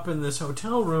is up in this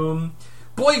hotel room,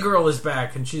 Boy Girl is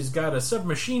back, and she's got a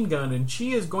submachine gun, and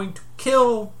she is going to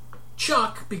kill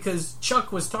Chuck because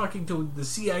Chuck was talking to the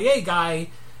CIA guy,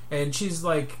 and she's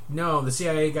like, no, the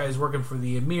CIA guy is working for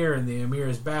the Emir, and the Emir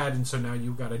is bad, and so now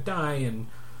you gotta die. And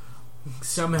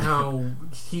somehow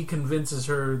he convinces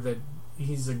her that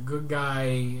he's a good guy,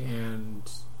 and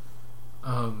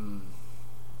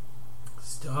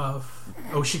stuff.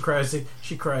 Oh, she cries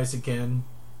again.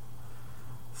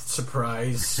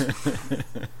 Surprise.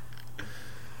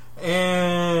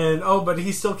 And but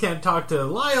he still can't talk to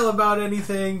Lyle about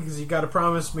anything because you got to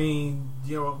promise me,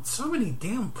 so many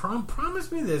damn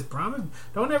promise me this,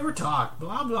 don't ever talk,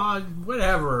 blah blah,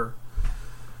 whatever.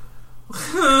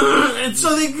 And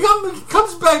so they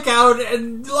comes back out,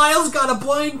 and Lyle's got a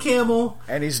blind camel,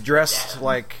 and he's dressed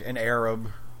like an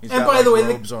Arab. He's and got, by the way,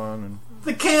 robes on. And...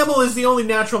 the camel is the only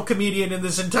natural comedian in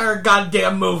this entire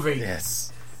goddamn movie. Yes.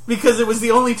 Because it was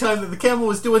the only time that the camel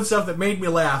was doing stuff that made me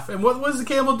laugh. And what was the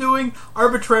camel doing?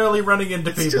 Arbitrarily running into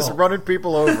people. Just running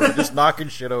people over. Just knocking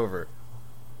shit over.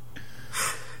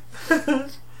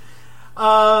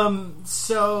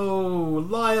 So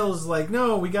Lyle's like,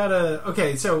 no, we gotta...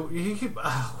 Okay, so...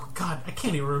 Oh, God, I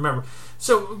can't even remember.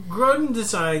 So Grodin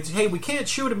decides, hey, we can't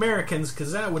shoot Americans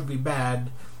because that would be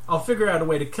bad. I'll figure out a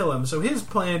way to kill him. So his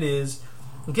plan is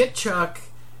get Chuck...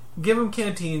 Give him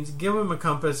canteens, give him a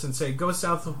compass, and say, go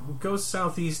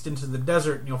southeast into the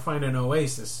desert, and you'll find an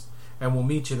oasis, and we'll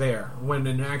meet you there. When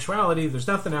in actuality, there's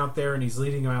nothing out there, and he's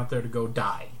leading him out there to go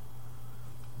die.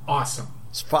 Awesome.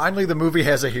 Finally, the movie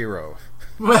has a hero.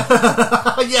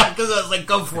 Yeah, because I was like,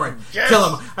 go for it. Yes.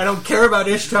 Kill him. I don't care about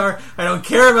Ishtar. I don't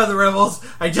care about the rebels.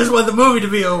 I just want the movie to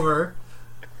be over.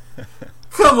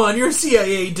 Come on, you're a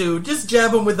CIA dude. Just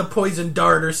jab him with a poison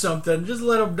dart or something. Just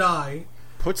let him die.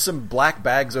 Put some black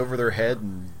bags over their head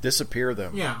and disappear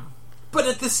them. Yeah. But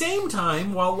at the same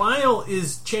time, while Lyle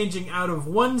is changing out of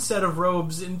one set of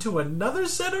robes into another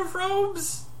set of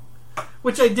robes,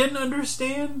 which I didn't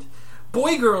understand,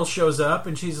 Boy Girl shows up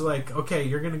and she's like, okay,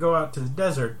 you're going to go out to the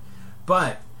desert,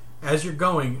 but as you're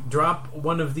going, drop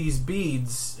one of these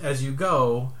beads as you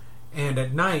go, and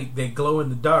at night they glow in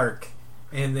the dark,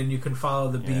 and then you can follow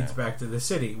the beads back to the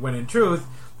city. When in truth...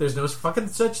 there's no fucking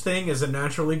such thing as a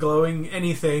naturally glowing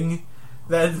anything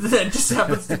that just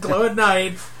happens to glow at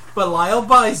night. But Lyle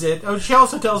buys it. Oh, she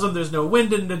also tells him there's no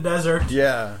wind in the desert.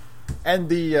 Yeah, and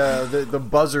the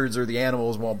buzzards or the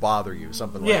animals won't bother you.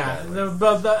 Something like that. Yeah,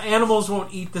 the animals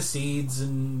won't eat the seeds,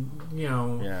 and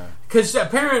because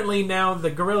apparently now the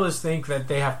gorillas think that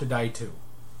they have to die too,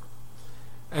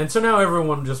 and so now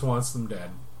everyone just wants them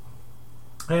dead,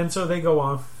 and so they go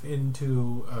off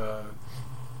into.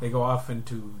 They go off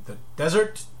into the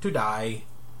desert to die.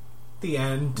 The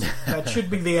end. That should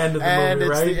be the end of the movie,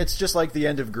 right? It's just like the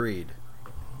end of Greed.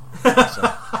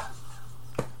 So.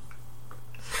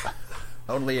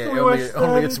 only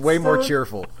it's way more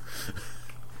cheerful.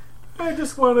 I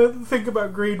just want to think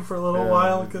about Greed for a little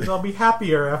while because I'll be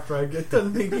happier after I get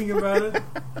done thinking about it.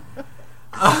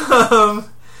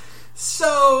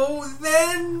 So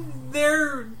then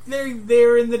they're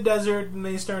in the desert and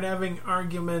they start having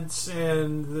arguments,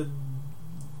 and the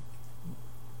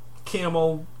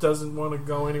camel doesn't want to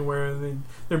go anywhere, and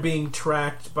they're being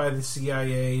tracked by the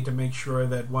CIA to make sure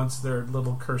that once their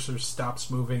little cursor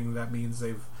stops moving, that means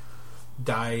they've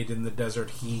died in the desert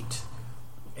heat.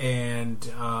 And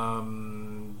I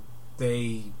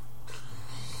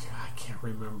can't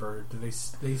remember. Do they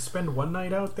spend one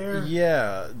night out there?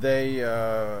 Yeah, they.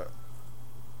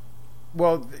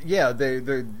 Well, yeah, they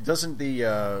doesn't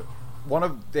the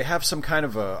they have some kind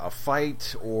of a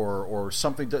fight or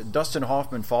something. Dustin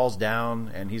Hoffman falls down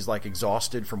and he's like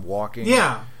exhausted from walking.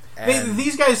 Yeah,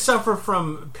 These guys suffer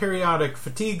from periodic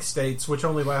fatigue states, which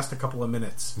only last a couple of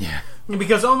minutes. Yeah.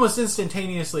 Because almost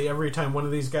instantaneously, every time one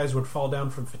of these guys would fall down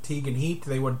from fatigue and heat,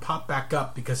 they would pop back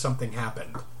up because something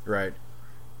happened. Right.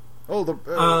 Oh,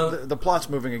 the plot's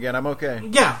moving again. I'm okay.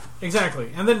 Yeah,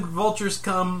 exactly. And then vultures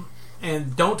come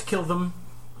and don't kill them.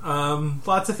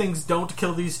 Lots of things don't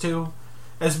kill these two.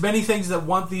 As many things that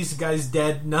want these guys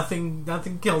dead,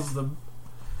 nothing kills them.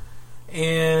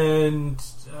 And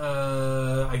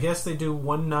I guess they do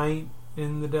one night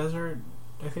in the desert,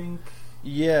 I think.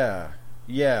 Yeah,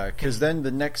 because then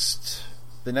the next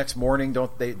morning,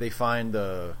 don't they find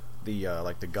the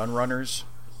gun runners?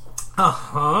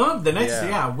 The next,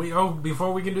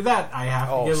 before we can do that, I have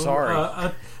to give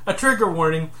a trigger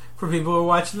warning for people who are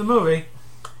watching the movie.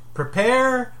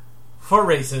 Prepare for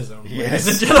racism, ladies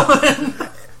and gentlemen.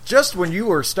 Just when you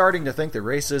were starting to think that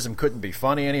racism couldn't be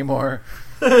funny anymore.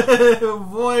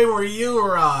 Boy, were you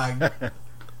wrong.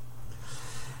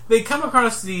 They come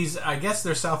across these, I guess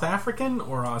they're South African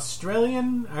or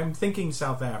Australian. I'm thinking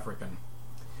South African.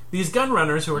 These gun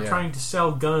runners who are trying to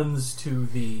sell guns to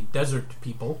the desert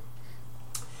people.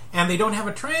 And they don't have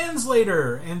a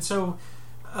translator. And so,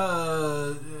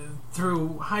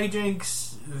 through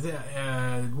hijinks,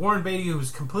 Warren Beatty,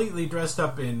 who's completely dressed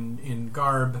up in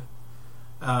garb,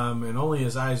 and only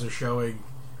his eyes are showing,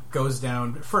 goes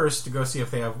down first to go see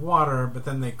if they have water, but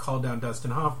then they call down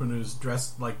Dustin Hoffman, who's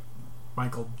dressed like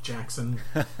Michael Jackson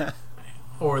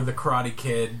or the Karate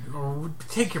Kid, or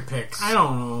take your pick. I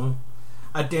don't know,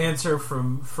 a dancer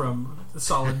from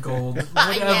Solid Gold,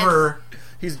 whatever. Yes.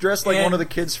 He's dressed like one of the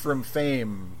kids from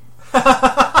Fame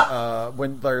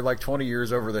when they're like 20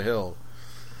 years over the hill.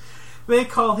 They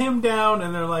call him down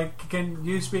and they're like, "Can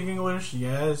you speak English?"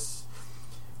 "Yes."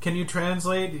 "Can you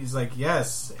translate?" He's like,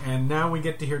 "Yes." And now we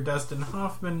get to hear Dustin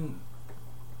Hoffman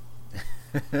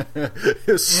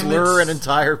slur an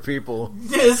entire people.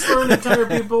 Yeah, slur an entire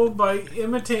people by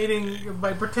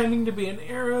pretending to be an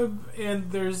Arab,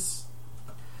 and there's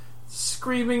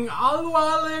screaming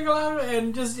Allah,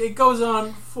 and just it goes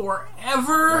on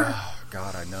forever. Oh,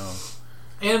 God, I know.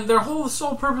 And their whole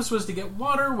sole purpose was to get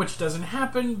water, which doesn't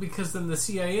happen because then the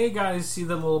CIA guys see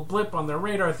the little blip on their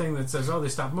radar thing that says, "Oh, they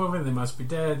stopped moving, they must be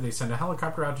dead." They send a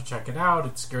helicopter out to check it out.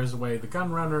 It scares away the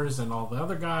gun runners and all the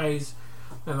other guys.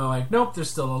 And they're like, "Nope, they're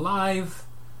still alive."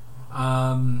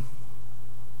 Charles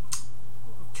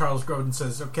Grodin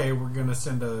says, "Okay, we're going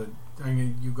to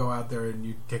you go out there and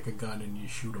you take a gun and you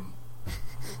shoot them."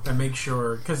 And make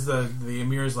sure, because the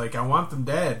Emir's like, "I want them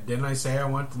dead. Didn't I say I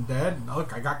want them dead?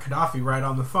 Look, I got Gaddafi right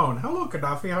on the phone. Hello,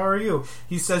 Gaddafi, how are you?"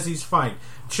 He says he's fine.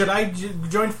 "Should I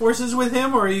join forces with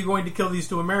him, or are you going to kill these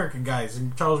two American guys?"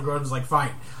 And Charles Grodin's like,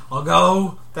 "Fine, I'll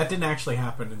go." That didn't actually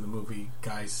happen in the movie,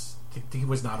 guys. He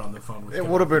was not on the phone with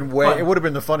Gaddafi. It would have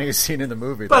been the funniest scene in the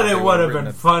movie. But it would have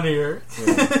been funnier.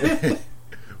 Yeah.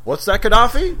 What's that,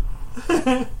 Gaddafi?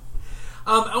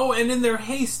 And in their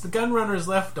haste, the gun runners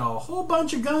left a whole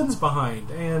bunch of guns behind.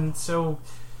 And so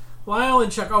Lyle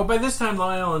and Chuck... Oh, by this time,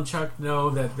 Lyle and Chuck know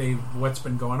that what's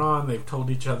been going on. They've told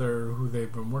each other who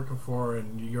they've been working for,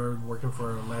 and you're working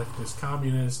for a leftist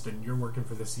communist, and you're working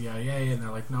for the CIA. And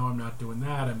they're like, "No, I'm not doing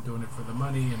that. I'm doing it for the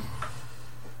money." And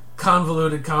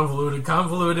convoluted.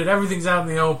 Everything's out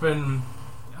in the open.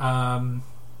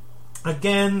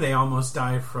 Again, they almost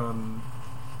die from...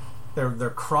 They're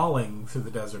crawling through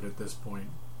the desert at this point.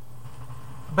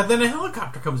 But then a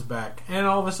helicopter comes back, and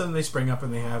all of a sudden they spring up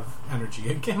and they have energy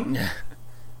again.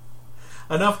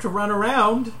 Enough to run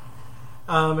around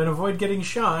and avoid getting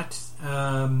shot.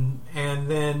 And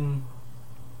then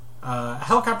a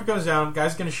helicopter goes down,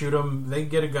 guy's going to shoot him, they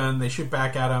get a gun, they shoot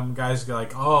back at him, guys go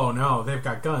like, "Oh no, they've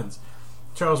got guns."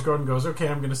 Charles Grodin goes, "Okay,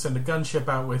 I'm going to send a gunship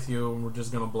out with you, and we're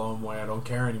just going to blow them away, I don't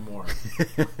care anymore."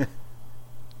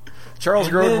 Charles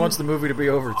Grodin wants the movie to be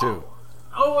over, too.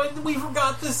 Oh, and we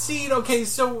forgot the scene. Okay,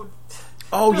 so...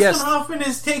 Oh, Dustin yes. Hoffman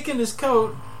has taken his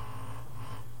coat,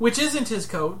 which isn't his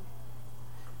coat,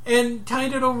 and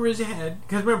tied it over his head.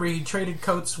 Because remember, he traded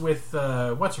coats with,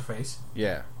 what's-her-face?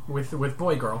 Yeah. With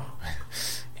Boy Girl.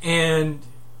 And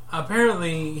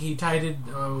apparently he tied it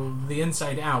the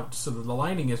inside out so that the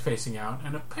lining is facing out.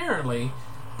 And apparently,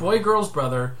 Boy Girl's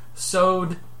brother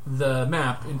sewed the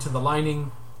map into the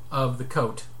lining of the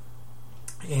coat.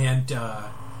 And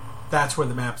that's where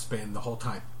the map's been the whole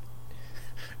time.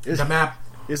 The map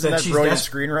isn't that brilliant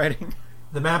screenwriting?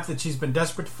 The map that she's been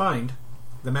desperate to find,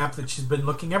 the map that she's been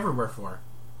looking everywhere for,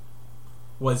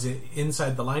 was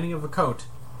inside the lining of a coat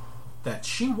that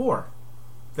she wore,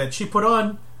 that she put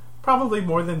on probably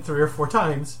more than 3 or 4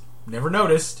 times. Never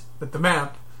noticed that the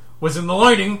map was in the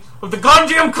lining of the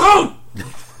goddamn coat.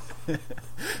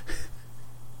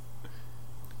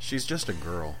 She's just a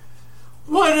girl.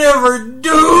 Whatever,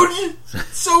 dude!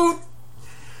 So,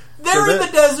 they're in the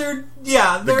desert.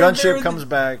 Yeah, the gunship comes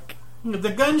back.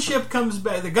 The gunship comes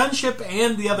back. The gunship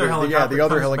and the other helicopter. Yeah, the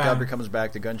other helicopter comes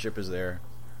back. The gunship is there.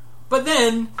 But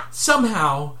then,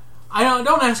 somehow,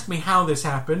 don't ask me how this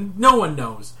happened. No one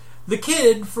knows. The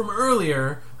kid from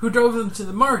earlier, who drove them to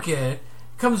the market,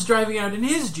 comes driving out in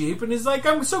his Jeep and is like,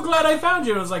 I'm so glad I found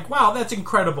you. And I was like, wow, that's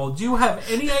incredible. Do you have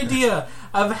any idea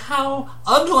of how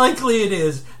unlikely it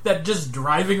is that just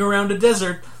driving around a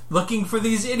desert looking for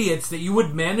these idiots that you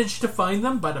would manage to find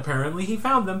them? But apparently he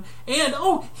found them. And,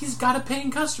 he's got a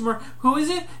paying customer. Who is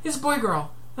it? It's Boy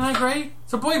Girl. Isn't that great?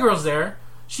 So Boy Girl's there.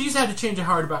 She's had to change her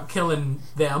heart about killing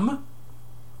them.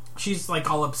 She's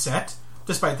like all upset,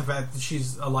 despite the fact that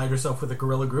she's allied herself with a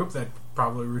guerrilla group that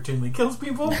probably routinely kills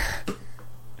people.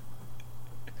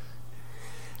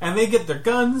 And they get their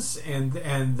guns, and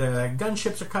the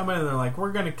gunships are coming, and they're like,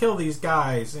 we're going to kill these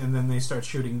guys. And then they start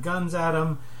shooting guns at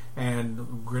them,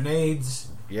 and grenades,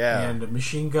 and a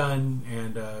machine gun,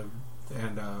 and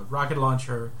a rocket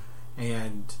launcher.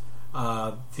 And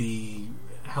the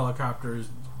helicopter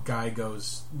guy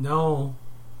goes, no,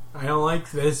 I don't like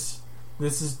this.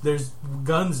 There's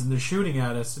guns, and they're shooting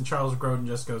at us. And Charles Grodin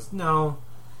just goes, no,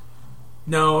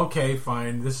 okay,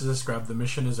 fine. This is a scrub. The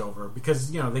mission is over.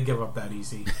 Because, they give up that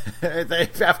easy.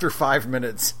 After 5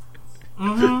 minutes.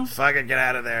 Mm-hmm. Fucking get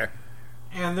out of there.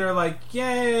 And they're like,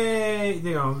 yay!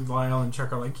 Lyle and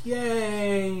Chuck are like,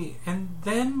 yay! And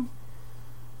then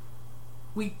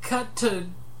we cut to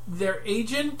their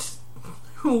agent,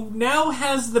 who now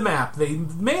has the map. They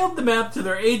mailed the map to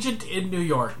their agent in New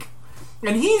York.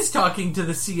 And he's talking to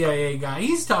the CIA guy.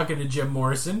 He's talking to Jim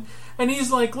Morrison. And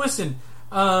he's like, listen,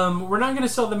 we're not going to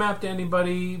sell the map to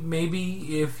anybody.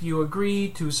 Maybe if you agree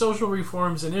to social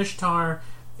reforms in Ishtar,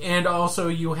 and also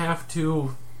you have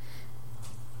to...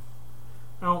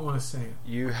 I don't want to say it.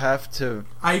 You have to...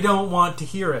 I don't want to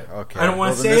hear it. Okay. I don't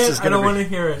want to say it. I don't want to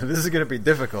hear it. This is going to be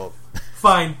difficult.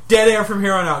 Fine. Dead air from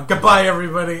here on out. Goodbye,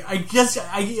 everybody.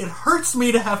 It hurts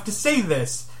me to have to say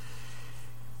this.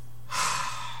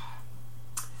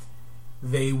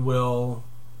 They will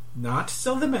not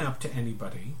sell the map to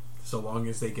anybody so long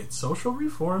as they get social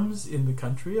reforms in the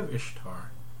country of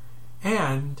Ishtar,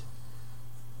 and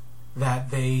that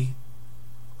they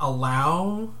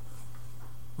allow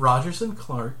Rogers and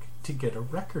Clark to get a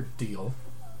record deal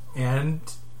and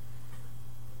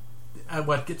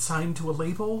get signed to a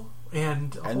label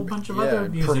and a whole bunch of other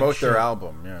music promote shit. their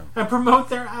album, and promote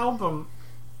their album,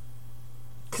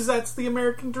 because that's the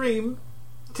American dream,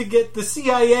 to get the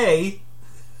CIA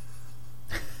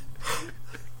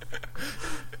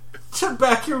to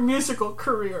back your musical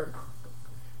career.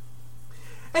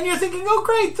 And you're thinking, oh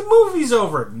great, the movie's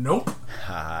over. Nope.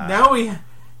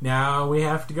 Now we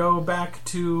have to go back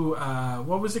to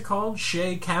what was it called?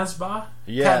 Shea Casbah?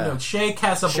 Yeah. Shea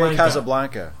Casablanca. Shea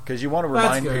Casablanca, because you want to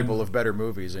remind people of better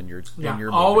movies in your movie.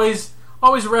 Always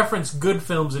reference good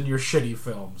films in your shitty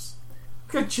films.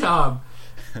 Good job.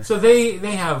 So they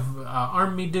have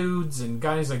army dudes and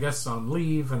guys, I guess, on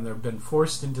leave, and they've been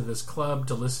forced into this club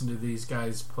to listen to these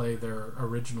guys play their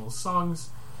original songs.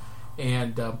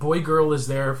 And Boy Girl is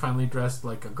there, finally dressed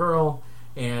like a girl,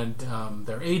 and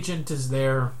their agent is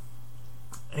there,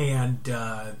 and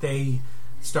they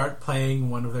start playing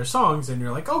one of their songs, and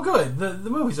you're like, oh good, the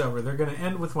movie's over. They're going to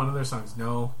end with one of their songs.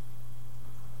 No,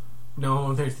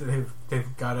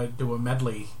 they've got to do a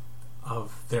medley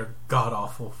of their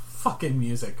god-awful fucking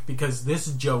music, because this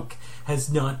joke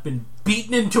has not been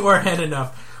beaten into our head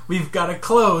enough. We've got to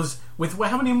close with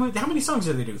how many songs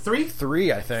do they do? 3?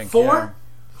 3, I think. 4? Yeah.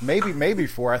 Maybe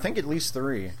 4. I think at least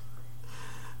 3.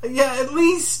 Yeah, at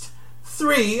least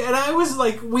 3. And I was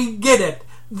like, we get it.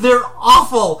 They're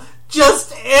awful.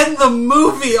 Just end the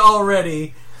movie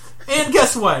already. And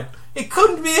guess what? It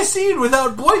couldn't be a scene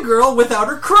without Boy Girl, without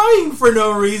her crying for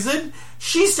no reason.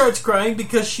 She starts crying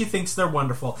because she thinks they're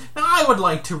wonderful. Now, I would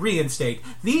like to reinstate,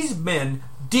 these men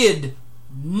did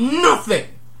nothing.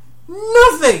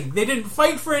 Nothing! They didn't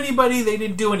fight for anybody, they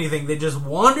didn't do anything. They just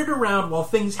wandered around while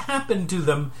things happened to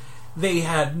them. They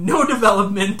had no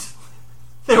development.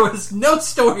 There was no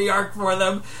story arc for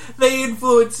them. They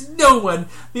influenced no one.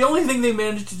 The only thing they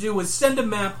managed to do was send a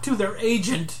map to their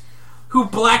agent, who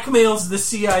blackmails the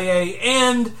CIA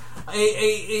and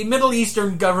a Middle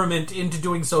Eastern government into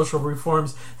doing social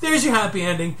reforms. There's your happy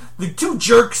ending. The two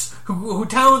jerks,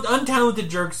 untalented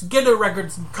jerks, get a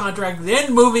record contract. The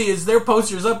end movie is their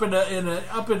posters up in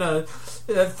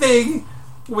a thing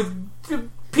with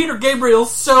Peter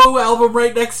Gabriel's So album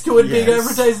right next to it, being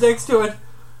advertised next to it.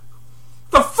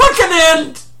 The fucking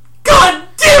end! God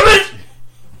damn it!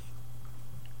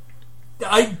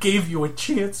 I gave you a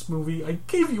chance, movie. I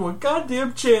gave you a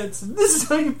goddamn chance, and this is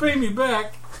how you pay me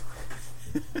back.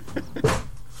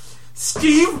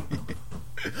 Steve?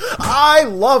 I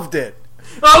loved it.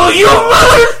 Oh,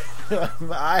 you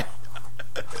mother!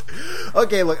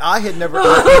 Okay, look, I had never...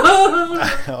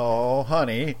 oh,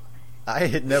 honey. I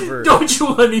had never... Don't you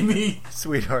honey me.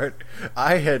 Sweetheart.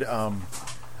 I had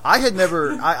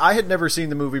never seen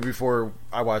the movie before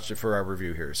I watched it for our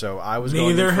review here, so I was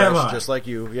going in fresh, just like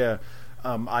you. Yeah,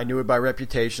 I knew it by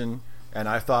reputation, and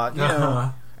I thought, you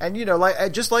know, and you know,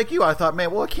 like just like you, I thought,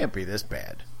 man, well, it can't be this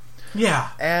bad. Yeah,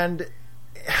 and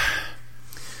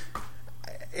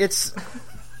it's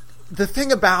the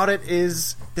thing about it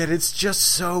is that it's just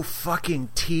so fucking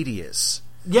tedious.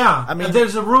 Yeah, I mean,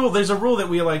 there's a rule that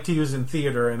we like to use in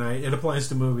theater, and it applies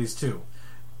to movies too.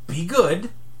 Be good.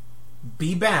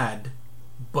 Be bad,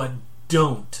 but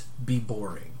don't be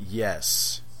boring.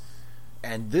 Yes.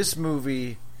 And this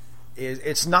movie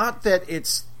it's not that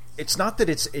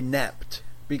it's inept,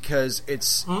 because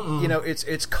it's you know,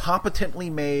 it's competently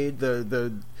made.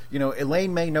 The you know,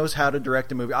 Elaine May knows how to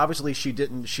direct a movie. Obviously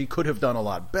she could have done a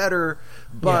lot better,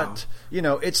 but you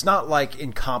know, it's not like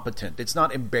incompetent. It's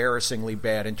not embarrassingly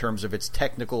bad in terms of its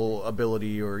technical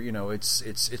ability or, you know,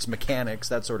 its mechanics,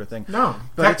 that sort of thing. No,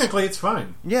 but technically it's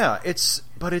fine. Yeah,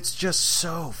 but it's just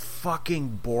so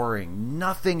fucking boring.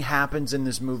 Nothing happens in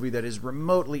this movie that is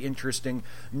remotely interesting.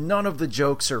 None of the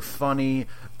jokes are funny.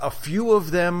 A few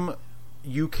of them,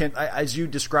 you can, as you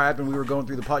described when we were going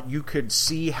through the plot, you could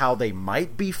see how they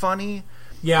might be funny.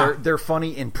 Yeah, they're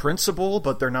funny in principle,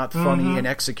 but they're not funny in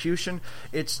execution.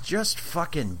 It's just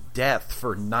fucking death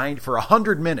for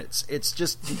 100 minutes. It's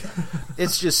just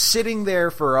sitting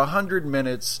there for 100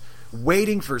 minutes,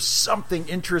 waiting for something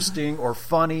interesting or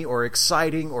funny or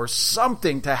exciting or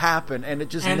something to happen, and it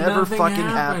just never fucking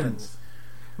happens.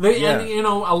 And you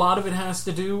know, a lot of it has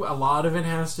to do.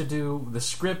 The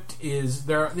script is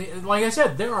there. Like I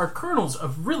said, there are kernels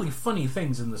of really funny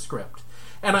things in the script,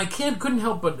 and I couldn't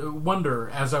help but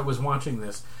wonder as I was watching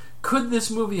this: could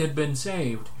this movie have been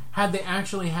saved had they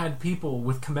actually had people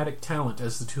with comedic talent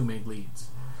as the two main leads?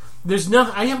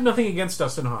 I have nothing against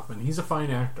Dustin Hoffman. He's a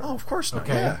fine actor. Oh, of course not.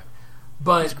 Okay, yeah.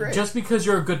 But just because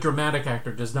you're a good dramatic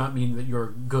actor does not mean that you're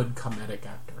a good comedic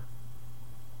actor.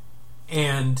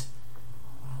 And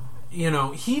you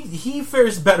know, he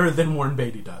fares better than Warren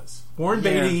Beatty does. Warren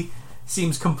Beatty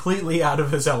seems completely out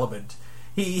of his element.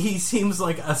 He seems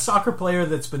like a soccer player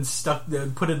that's been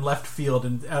put in left field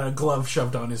and a glove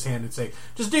shoved on his hand and say,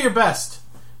 just do your best.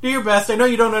 Do your best. I know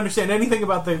you don't understand anything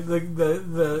about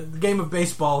the game of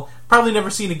baseball. Probably never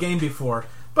seen a game before.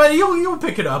 But you'll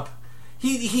pick it up.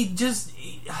 There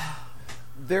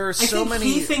are so many...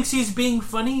 He thinks he's being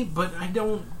funny, but I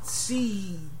don't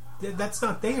see... That's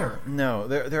not there. No,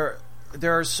 there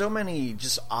are so many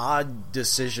just odd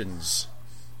decisions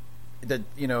that,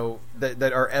 you know,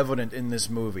 that are evident in this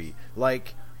movie.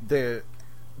 Like the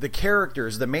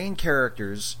characters, the main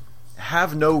characters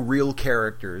have no real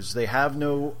characters. They have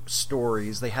no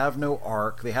stories. They have no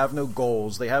arc. They have no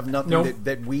goals. They have nothing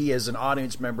that we as an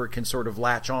audience member can sort of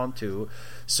latch onto,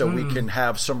 so we can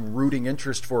have some rooting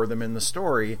interest for them in the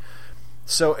story.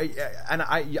 So, and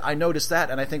I noticed that,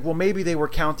 and I think, well, maybe they were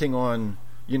counting on,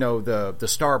 you know, the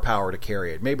star power to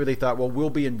carry it. Maybe they thought, well,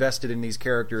 we'll be invested in these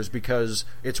characters because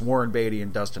it's Warren Beatty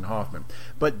and Dustin Hoffman.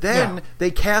 But then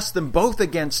they cast them both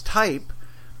against type,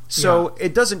 so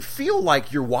it doesn't feel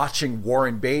like you're watching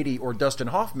Warren Beatty or Dustin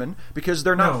Hoffman, because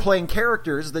they're not playing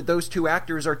characters that those two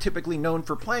actors are typically known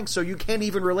for playing, so you can't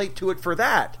even relate to it for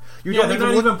that. They're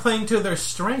not even playing to their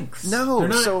strengths. No,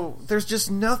 so there's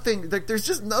just nothing. There's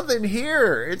just nothing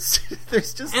here.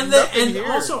 There's just nothing here.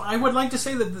 And also, I would like to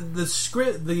say that the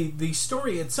script, the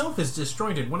story itself is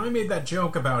disjointed. When I made that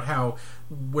joke about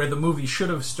where the movie should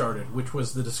have started, which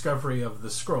was the discovery of the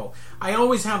scroll, I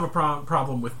always have a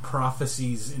problem with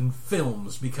prophecies in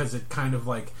films, because it kind of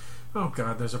like, oh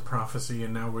god, there's a prophecy,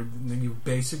 and now when you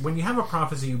have a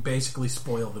prophecy, you basically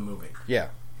spoil the movie. Yeah.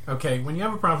 Okay, when you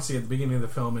have a prophecy at the beginning of the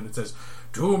film and it says,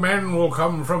 2 men will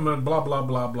come from blah blah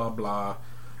blah blah blah,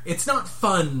 it's not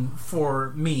fun for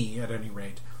me, at any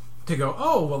rate, to go,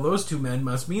 oh well, those 2 men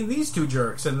must mean these 2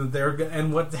 jerks,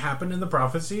 and what happened in the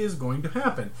prophecy is going to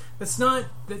happen. That's not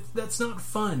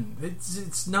fun.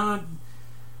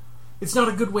 It's not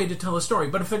a good way to tell a story.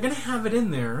 But if they're going to have it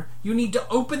in there, you need to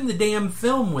open the damn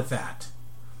film with that.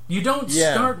 You don't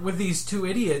start with these 2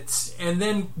 idiots and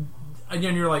then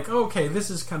again you're like, oh, okay,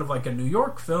 this is kind of like a New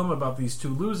York film about these 2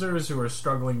 losers who are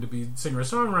struggling to be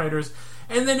singer-songwriters,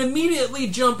 and then immediately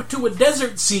jump to a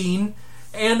desert scene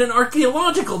and an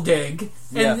archaeological dig.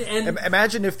 And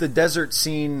imagine if the desert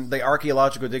scene, the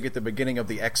archaeological dig at the beginning of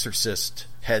The Exorcist,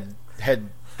 had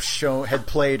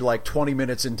played like 20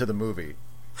 minutes into the movie.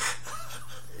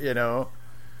 You know.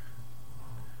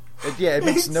 It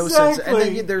makes no sense. And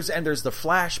then there's the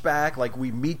flashback, like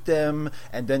we meet them,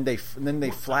 and then they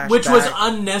flash, which back. was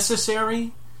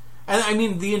unnecessary. And I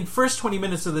mean, the first 20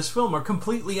 minutes of this film are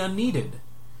completely unneeded.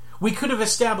 We could have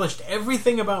established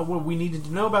everything about what we needed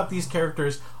to know about these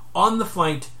characters on the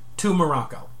flight to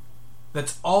Morocco.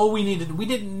 That's all we needed. We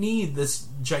didn't need this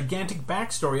gigantic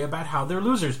backstory about how they're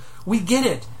losers. We get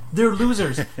it. They're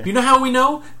losers. You know how we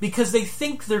know? Because they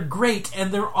think they're great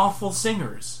and they're awful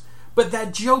singers. But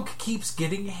that joke keeps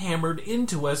getting hammered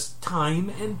into us time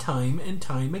and time and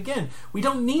time again. We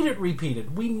don't need it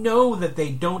repeated. We know that they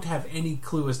don't have any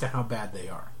clue as to how bad they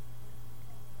are.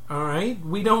 Alright?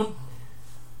 We don't...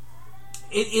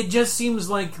 It just seems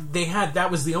like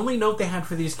that was the only note they had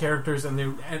for these characters,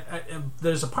 and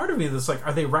there's a part of me that's like,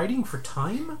 are they writing for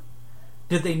time?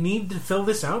 Did they need to fill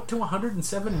this out to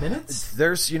 107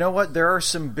 minutes? You know what? There are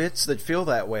some bits that feel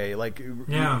that way. Like,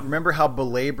 remember how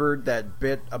belabored that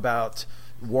bit about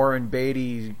Warren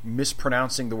Beatty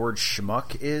mispronouncing the word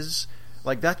schmuck is?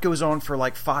 Like, that goes on for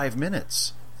like 5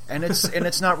 minutes, and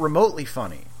it's not remotely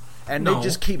funny. And they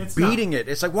just keep beating it.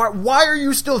 It's like, why are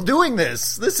you still doing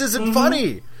this? This isn't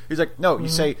funny. He's like, no, you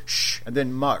say shh, and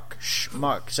then muck,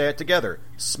 schmuck. Say it together,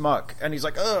 smuck. And he's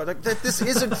like, oh, this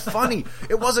isn't funny.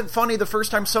 It wasn't funny the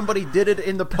first time somebody did it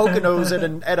in the Poconos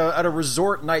at a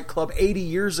resort nightclub 80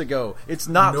 years ago. It's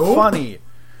not funny.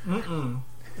 Mm-mm.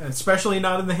 Especially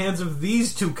not in the hands of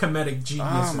these two comedic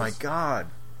geniuses. Oh, my God.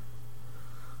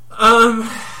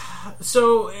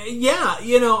 So, yeah,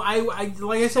 you know, I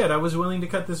like I said, I was willing to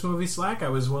cut this movie slack. I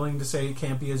was willing to say it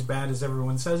can't be as bad as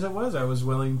everyone says it was. I was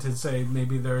willing to say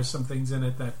maybe there are some things in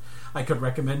it that I could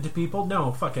recommend to people.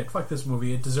 No, fuck it. Fuck this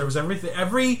movie. It deserves everything.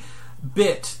 Every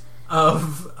bit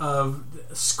of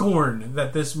scorn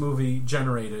that this movie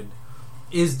generated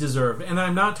is deserved. And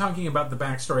I'm not talking about the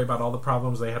backstory about all the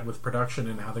problems they had with production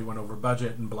and how they went over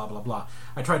budget and blah, blah, blah.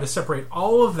 I tried to separate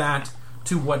all of that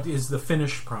to what is the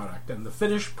finished product. And the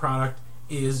finished product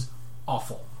is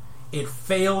awful. It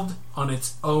failed on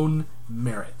its own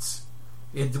merits.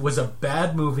 It was a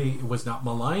bad movie. It was not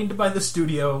maligned by the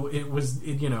studio.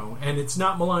 And it's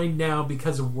not maligned now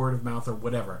because of word of mouth or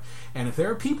whatever. And if there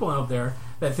are people out there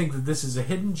that think that this is a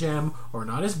hidden gem or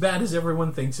not as bad as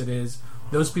everyone thinks it is,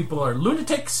 those people are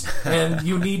lunatics, and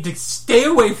you need to stay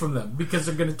away from them because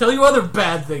they're going to tell you other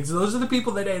bad things. Those are the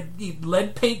people that eat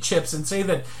lead paint chips and say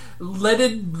that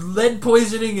lead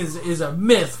poisoning is a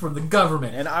myth from the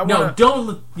government. And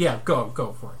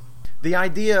go for it. The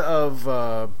idea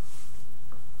of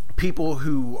people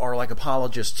who are like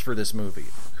apologists for this movie,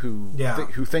 who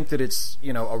think that it's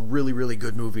a really, really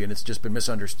good movie and it's just been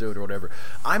misunderstood or whatever.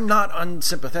 I'm not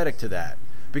unsympathetic to that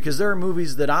because there are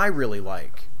movies that I really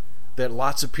like that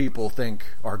lots of people think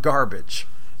are garbage.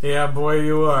 Yeah, boy,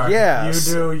 you are. Yeah, you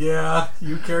do. Yeah,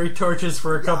 you carry torches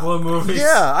for a couple of movies.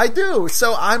 Yeah, I do.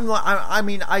 So I'm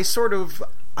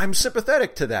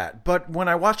sympathetic to that. But when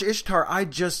I watch Ishtar, I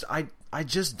just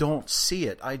don't see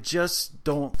it. I just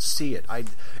don't see it.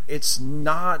 It's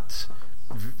not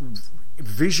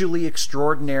visually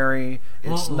extraordinary.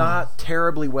 It's not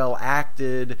terribly well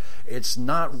acted. It's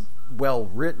not well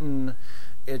written.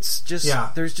 It's just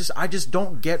I just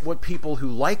don't get what people who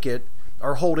like it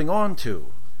are holding on to.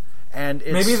 And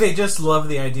maybe they just love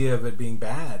the idea of it being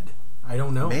bad. I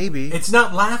don't know. Maybe it's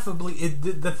not laughably.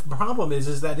 The problem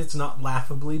is that it's not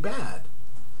laughably bad.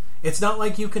 It's not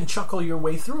like you can chuckle your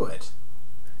way through it.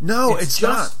 No, it's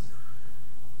just not.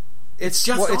 It's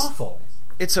just awful.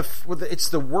 It's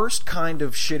the worst kind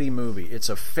of shitty movie. It's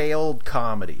a failed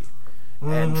comedy,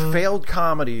 and failed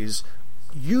comedies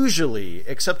usually,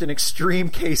 except in extreme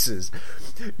cases,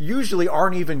 usually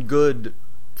aren't even good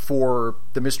for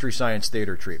the Mystery Science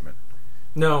Theater treatment.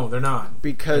 No, they're not.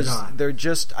 Because they're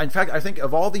just... In fact, I think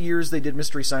of all the years they did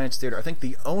Mystery Science Theater, I think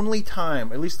the only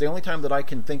time, at least the only time that I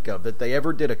can think of, that they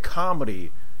ever did a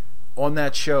comedy on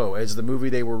that show as the movie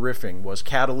they were riffing was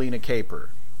Catalina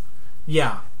Caper.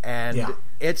 Yeah. And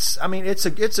it's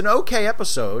an okay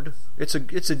episode. It's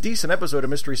a decent episode of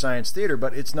Mystery Science Theater,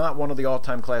 but it's not one of the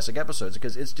all-time classic episodes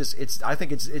because I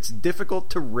think it's difficult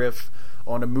to riff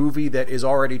on a movie that is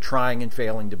already trying and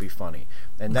failing to be funny.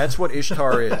 And that's what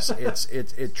Ishtar is.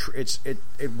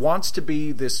 It wants to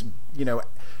be this,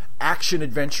 action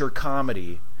adventure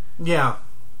comedy. Yeah.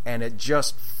 And it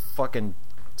just fucking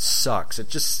sucks. It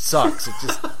just sucks.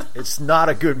 It's not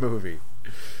a good movie.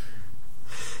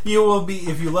 You will be,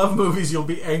 if you love movies, you'll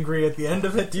be angry at the end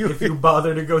of it if you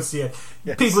bother to go see it.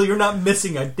 Yes. People, you're not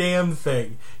missing a damn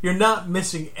thing. You're not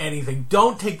missing anything.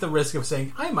 Don't take the risk of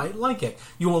saying, I might like it.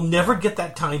 You will never get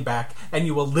that time back, and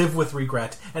you will live with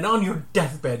regret. And on your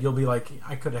deathbed, you'll be like,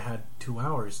 I could have had 2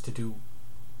 hours to do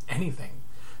anything.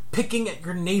 Picking at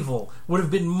your navel would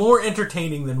have been more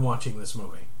entertaining than watching this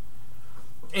movie.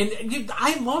 And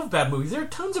I love bad movies. There are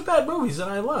tons of bad movies that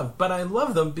I love, but I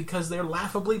love them because they're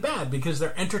laughably bad, because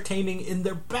they're entertaining in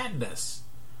their badness.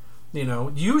 You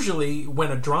know, usually when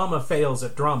a drama fails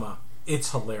at drama,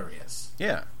 it's hilarious.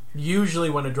 Yeah. Usually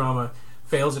when a drama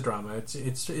fails at drama,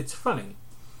 it's funny.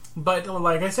 But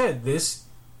like I said, this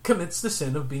commits the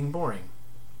sin of being boring.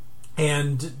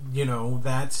 And, you know,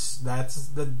 that's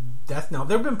the death knell.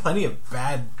 There have been plenty of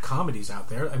bad comedies out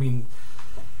there. I mean,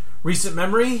 recent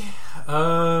memory,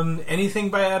 anything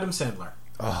by Adam Sandler.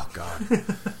 Oh, God.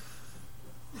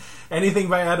 Anything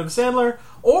by Adam Sandler,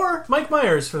 or Mike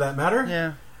Myers, for that matter.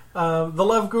 Yeah. The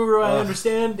Love Guru, I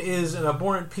understand, is an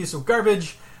abhorrent piece of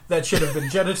garbage that should have been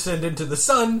jettisoned into the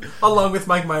sun, along with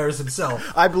Mike Myers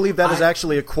himself. I believe that is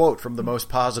actually a quote from the most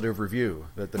positive review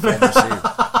that the film received.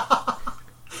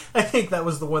 I think that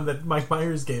was the one that Mike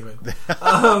Myers gave it.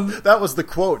 That was the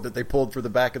quote that they pulled for the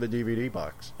back of the DVD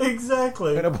box.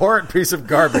 Exactly. An abhorrent piece of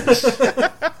garbage.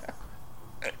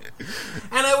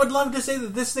 And I would love to say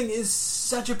that this thing is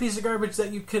such a piece of garbage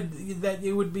that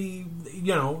you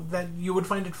would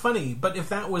find it funny. But if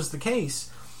that was the case,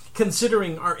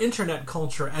 considering our internet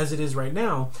culture as it is right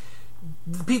now,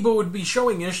 people would be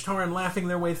showing Ishtar and laughing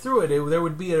their way through it. There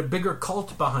would be a bigger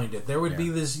cult behind it. There would be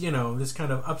this, this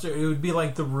kind of upset. It would be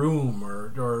like The Room or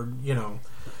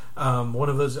one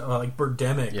of those like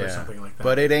Birdemic or something like that.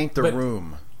 But it ain't The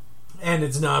Room. And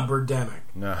it's not Birdemic.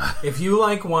 No. If you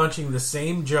like watching the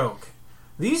same joke,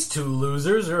 these two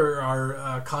losers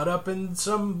are caught up in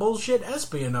some bullshit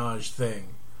espionage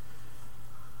thing.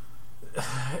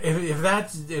 If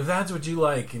that's what you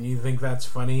like and you think that's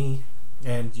funny,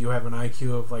 and you have an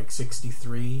IQ of like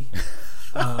 63,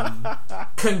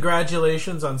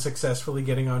 congratulations on successfully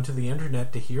getting onto the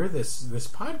internet to hear this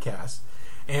podcast.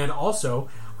 And also,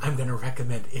 I'm going to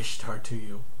recommend Ishtar to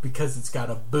you because it's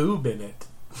got a boob in it.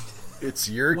 It's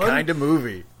your kind of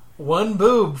movie. One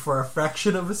boob for a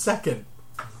fraction of a second.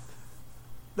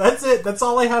 That's it. That's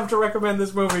all I have to recommend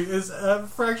this movie is a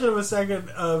fraction of a second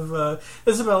of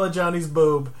Isabella Johnny's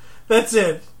boob. That's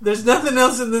it. There's nothing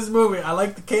else in this movie. I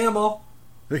like the camel.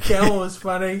 The camel was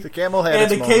funny. The camel had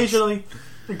and its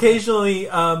occasionally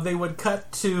they would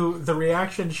cut to the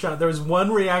reaction shot. There was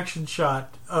one reaction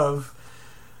shot of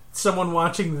someone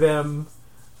watching them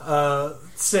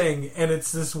sing, and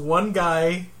it's this one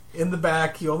guy in the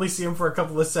back. You only see him for a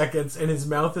couple of seconds, and his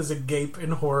mouth is agape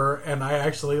in horror, and I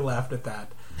actually laughed at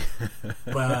that.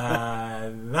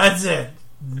 But that's it.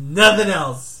 Nothing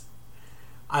else.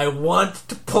 I want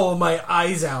to pull my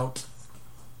eyes out.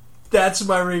 That's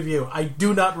my review. I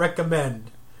do not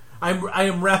recommend. I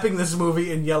am wrapping this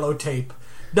movie in yellow tape.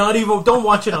 Don't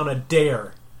watch it on a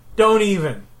dare. Don't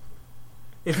even.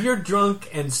 If you're drunk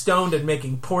and stoned and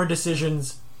making poor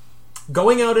decisions,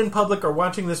 going out in public or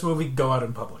watching this movie, go out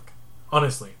in public.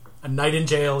 Honestly, a night in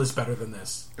jail is better than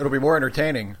this. It'll be more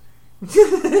entertaining.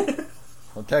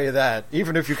 I'll tell you that.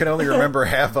 Even if you can only remember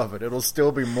half of it, it'll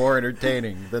still be more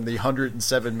entertaining than the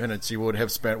 107 minutes you would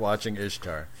have spent watching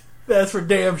Ishtar. That's for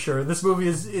damn sure. This movie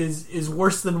is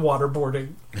worse than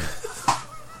waterboarding.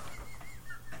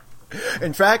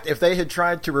 In fact, if they had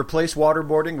tried to replace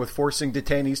waterboarding with forcing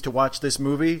detainees to watch this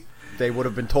movie, they would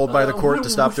have been told by the court to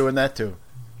stop doing that too.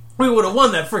 We would have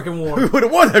won that freaking war. We would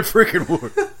have won that freaking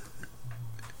war.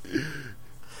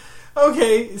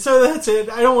 Okay, so that's it.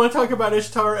 I don't want to talk about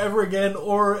Ishtar ever again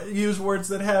or use words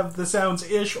that have the sounds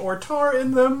ish or tar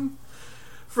in them.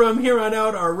 From here on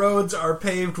out, our roads are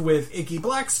paved with icky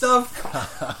black stuff.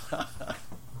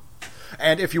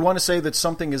 And if you want to say that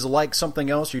something is like something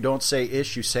else, you don't say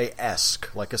ish, you say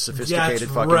esque, like a sophisticated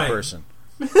person.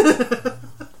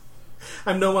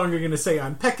 I'm no longer going to say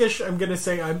I'm peckish, I'm going to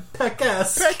say I'm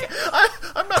peck-esque.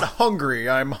 I'm not hungry,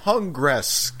 I'm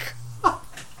hungresque.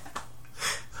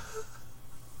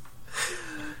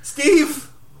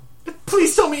 Steve,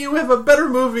 please tell me you have a better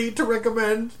movie to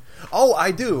recommend. Oh,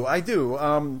 I do.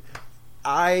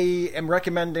 I am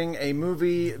recommending a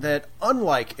movie that,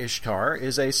 unlike Ishtar,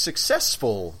 is a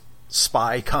successful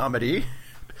spy comedy.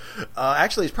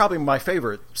 Actually, it's probably my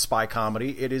favorite spy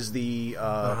comedy. It is the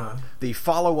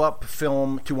follow-up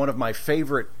film to one of my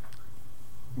favorite...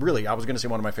 Really, I was going to say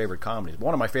one of my favorite comedies.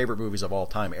 One of my favorite movies of all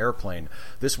time, Airplane.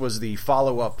 This was the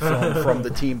follow-up film from the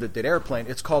team that did Airplane.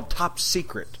 It's called Top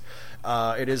Secret.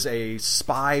 It is a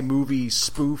spy movie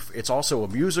spoof. It's also a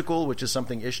musical, which is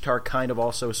something Ishtar kind of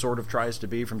also sort of tries to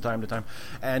be from time to time.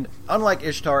 And unlike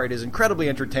Ishtar, it is incredibly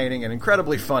entertaining and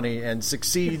incredibly funny and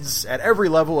succeeds at every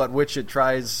level at which it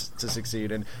tries to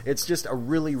succeed. And it's just a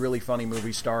really, really funny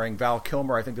movie starring Val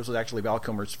Kilmer. I think this was actually Val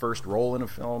Kilmer's first role in a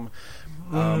film.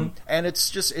 And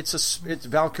it's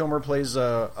Val Kilmer plays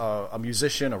a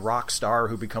musician, a rock star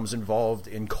who becomes involved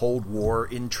in Cold War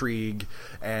intrigue,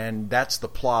 and that's the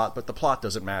plot. But the plot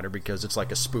doesn't matter because it's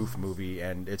like a spoof movie,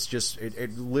 and it's just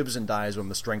it lives and dies on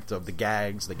the strength of the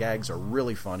gags. The gags are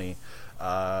really funny.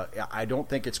 I don't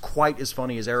think it's quite as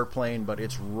funny as Airplane, but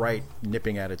it's right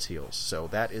nipping at its heels. So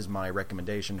that is my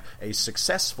recommendation: a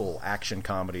successful action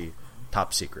comedy,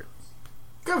 Top Secret.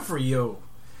 Good for you.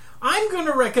 I'm going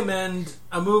to recommend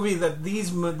a movie that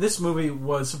this movie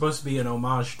was supposed to be an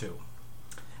homage to.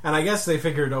 And I guess they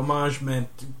figured homage meant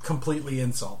completely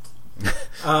insult.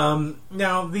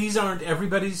 Now, these aren't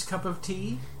everybody's cup of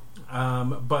tea,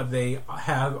 but they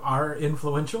are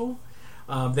influential.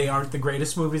 They aren't the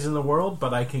greatest movies in the world,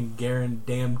 but I can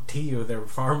guarantee you they're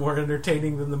far more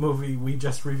entertaining than the movie we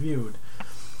just reviewed.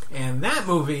 And that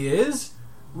movie is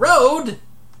Road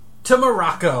to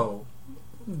Morocco.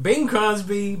 Bing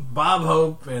Crosby, Bob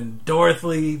Hope, and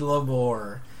Dorothy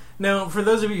Lamour. Now, for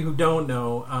those of you who don't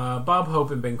know, Bob Hope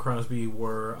and Bing Crosby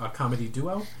were a comedy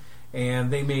duo,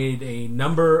 and they made a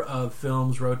number of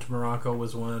films. Road to Morocco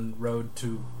was one. Road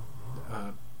to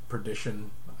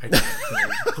Perdition. I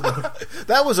don't know.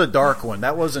 That was a dark one.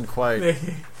 That wasn't quite...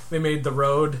 They made The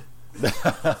Road.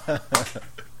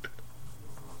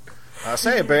 I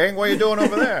say, Bing, what are you doing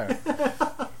over there?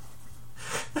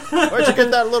 Where'd you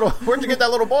get that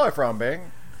little boy from,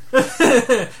 Bing?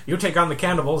 You take on the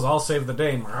cannibals, I'll save the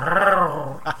day.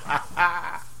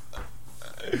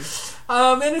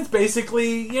 And it's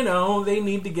basically, they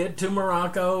need to get to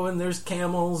Morocco, and there's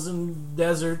camels and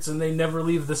deserts, and they never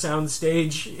leave the sound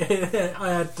stage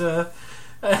at the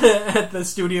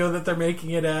studio that they're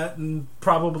making it at, and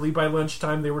probably by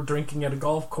lunchtime they were drinking at a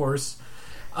golf course.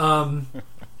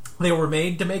 They were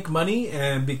made to make money,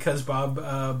 and because Bob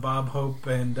Hope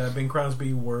and Bing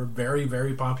Crosby were very,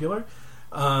 very popular,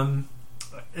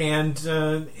 it's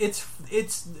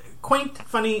quaint,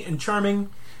 funny, and charming.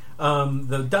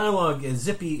 The dialogue is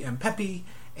zippy and peppy,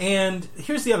 and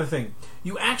here's the other thing: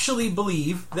 you actually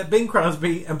believe that Bing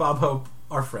Crosby and Bob Hope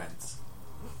are friends.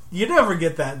 You never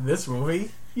get that in this movie.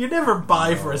 You never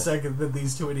buy for a second that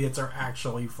these two idiots are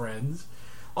actually friends.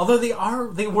 Although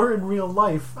they were in real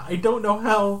life. I don't know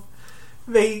how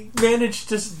they managed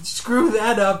to screw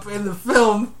that up in the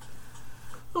film.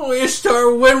 Oh,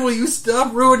 Ishtar, when will you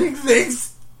stop ruining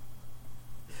things?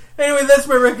 Anyway, that's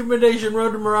my recommendation.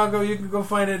 Road to Morocco. You can go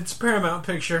find it. It's a Paramount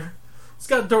picture. It's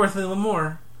got Dorothy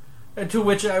Lamour, and to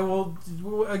which I will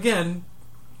again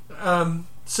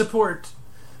support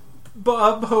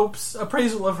Bob Hope's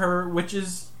appraisal of her, which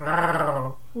is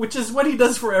what he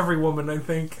does for every woman. I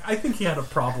think he had a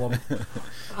problem.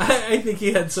 I think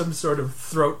he had some sort of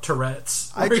throat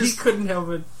Tourette's, he couldn't help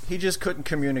it. He just couldn't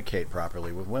communicate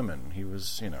properly with women. He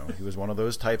was one of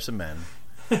those types of men.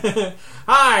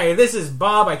 Hi, this is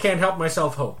Bob. I can't help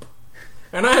myself, Hope,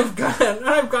 and I've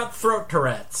got throat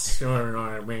Tourette's. You know what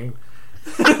I mean?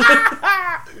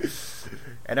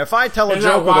 And if I tell a isn't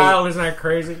joke, that wild? Isn't that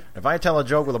crazy? If I tell a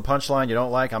joke with a punchline you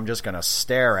don't like, I'm just going to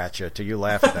stare at you till you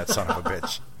laugh at that son of a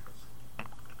bitch.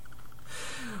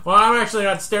 Well, I'm actually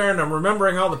not staring. I'm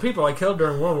remembering all the people I killed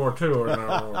during World War II.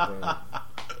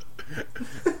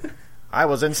 I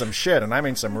was in some shit, and I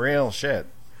mean some real shit.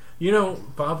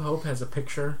 Bob Hope has a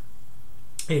picture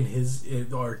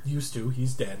or used to.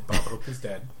 He's dead. Bob Hope is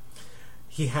dead.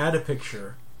 He had a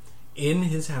picture in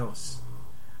his house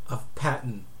of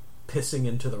Patton pissing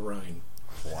into the Rhine.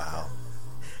 Wow.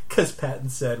 Because Patton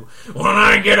said, when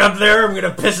I get up there, I'm going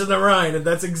to piss in the Rhine. And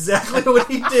that's exactly what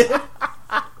he did.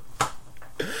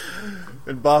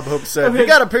 And Bob Hope said, you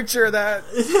got a picture of that?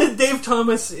 Dave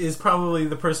Thomas is probably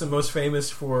the person most famous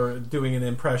for doing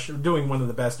one of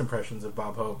the best impressions of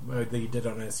Bob Hope that he did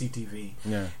on CTV.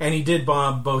 Yeah. And he did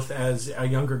Bob both as a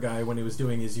younger guy when he was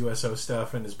doing his USO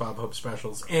stuff and his Bob Hope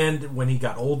specials, and when he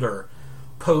got older,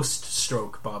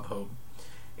 post-stroke Bob Hope.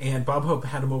 And Bob Hope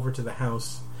had him over to the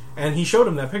house, and he showed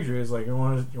him that picture. He was like, "You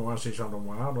want to see something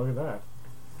wild? Look at that.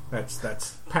 That's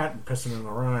Patton pissing in the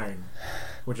Rhine.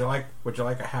 Would you like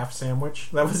a half sandwich?"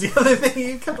 That was the other thing.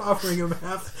 He kept offering him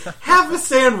half a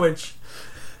sandwich.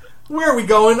 Where are we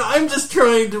going? I'm just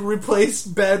trying to replace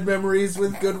bad memories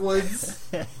with good ones.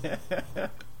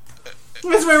 That's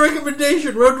my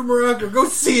recommendation. Road to Morocco. Go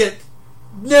see it.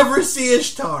 Never see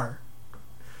Ishtar.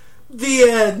 The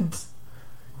end.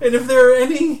 And if there are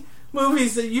any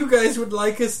movies that you guys would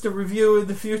like us to review in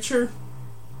the future.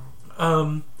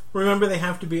 Remember, they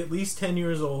have to be at least 10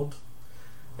 years old.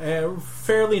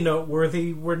 Fairly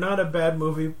noteworthy. We're not a bad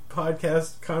movie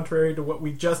podcast, contrary to what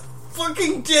we just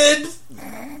fucking did.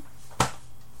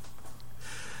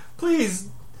 Please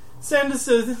send us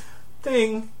a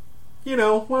thing. You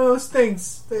know, one of those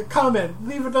things. A comment.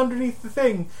 Leave it underneath the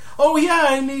thing. Oh yeah,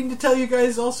 I need to tell you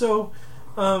guys also.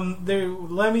 The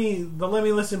Let Me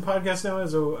Listen podcast now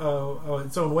has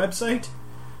its own website.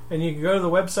 And you can go to the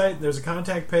website, there's a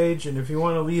contact page, and if you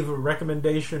want to leave a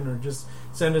recommendation or just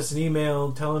send us an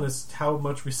email telling us how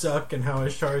much we suck and how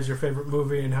Ishtar is your favorite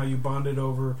movie and how you bonded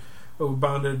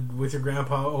with your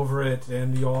grandpa over it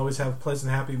and you'll always have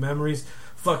pleasant, happy memories.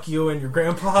 Fuck you and your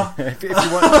grandpa.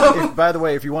 By the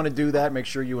way, if you want to do that, make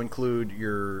sure you include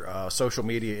your social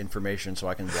media information so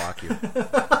I can block you.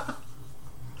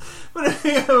 But if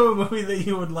you have a movie that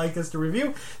you would like us to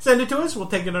review, send it to us. We'll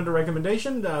take it under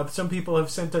recommendation. Some people have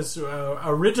sent us,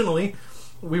 originally,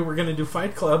 we were going to do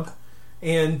Fight Club,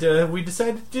 and we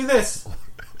decided to do this.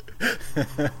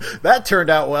 That turned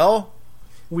out well.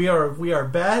 We are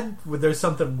bad. There's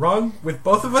something wrong with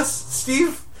both of us,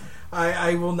 Steve.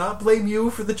 I will not blame you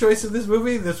for the choice of this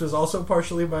movie. This was also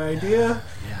partially my idea.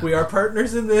 Yeah. We are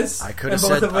partners in this. I could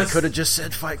have just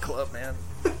said Fight Club, man.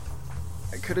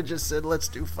 I could have just said, let's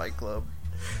do Fight Club.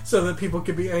 So that people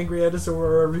could be angry at us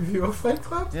over our review of Fight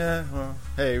Club? Yeah, well,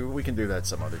 hey, we can do that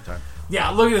some other time. Yeah,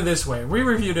 look at it this way. We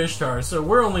reviewed Ishtar, so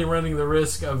we're only running the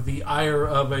risk of the ire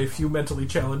of a few mentally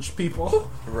challenged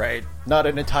people. Right. Not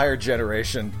an entire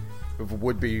generation of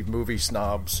would-be movie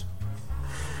snobs.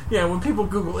 Yeah, when people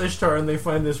Google Ishtar and they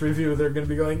find this review, they're going to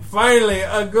be going, finally,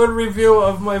 a good review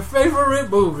of my favorite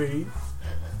movie.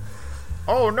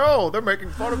 Oh no, they're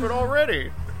making fun of it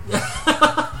already.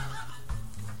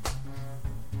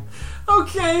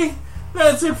 Okay,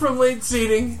 that's it from Late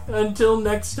Seating. Until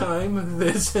next time,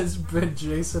 this has been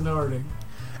Jason Harding.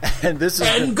 And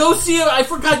go see it. I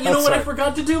forgot. You know what I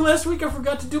forgot to do last week? I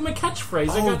forgot to do my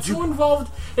catchphrase. I got so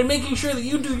involved in making sure that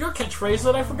you do your catchphrase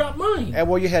that I forgot mine. And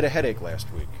well, you had a headache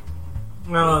last week.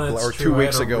 No, that's or true. 2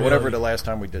 weeks ago, whatever the last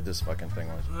time we did this fucking thing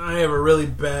was. I had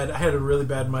a really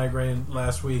bad migraine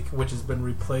last week, which has been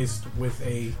replaced with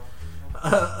a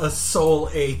soul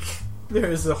ache. There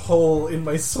is a hole in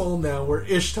my soul now where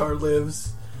Ishtar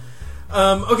lives.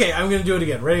 Okay, I'm going to do it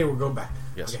again. Ready? We'll go back.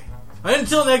 Yes. Okay.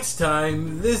 Until next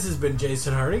time, this has been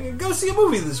Jason Harding, and go see a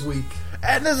movie this week.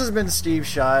 And this has been Steve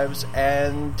Shives,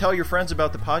 and tell your friends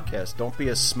about the podcast. Don't be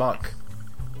a smuck.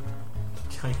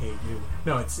 I hate you.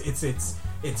 No, it's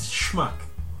schmuck.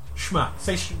 Schmuck.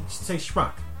 Say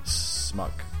schmuck.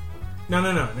 Smuck.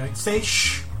 No. Say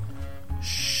shh.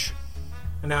 Shh.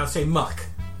 And now say muck.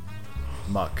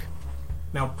 Muck.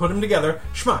 Now put them together.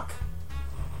 Schmuck.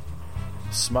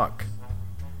 Smuck.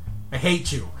 I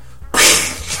hate you.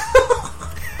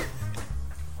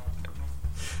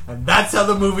 And that's how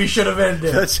the movie should have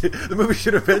ended. The movie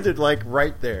should have ended, like,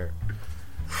 right there.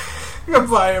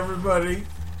 Goodbye, everybody.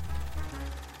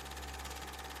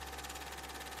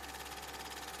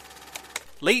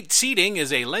 Late Seating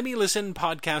is a Lemmy Listen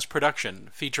podcast production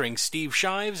featuring Steve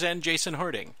Shives and Jason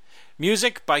Harding.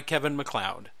 Music by Kevin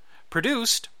MacLeod.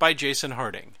 Produced by Jason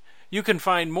Harding. You can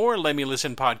find more Lemmy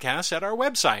Listen podcasts at our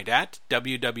website at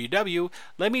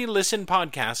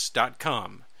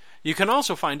www.lemmylistenpodcasts.com. You can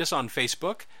also find us on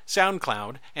Facebook,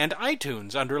 SoundCloud, and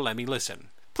iTunes under Lemmy Listen.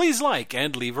 Please like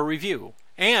and leave a review.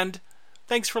 And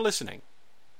thanks for listening.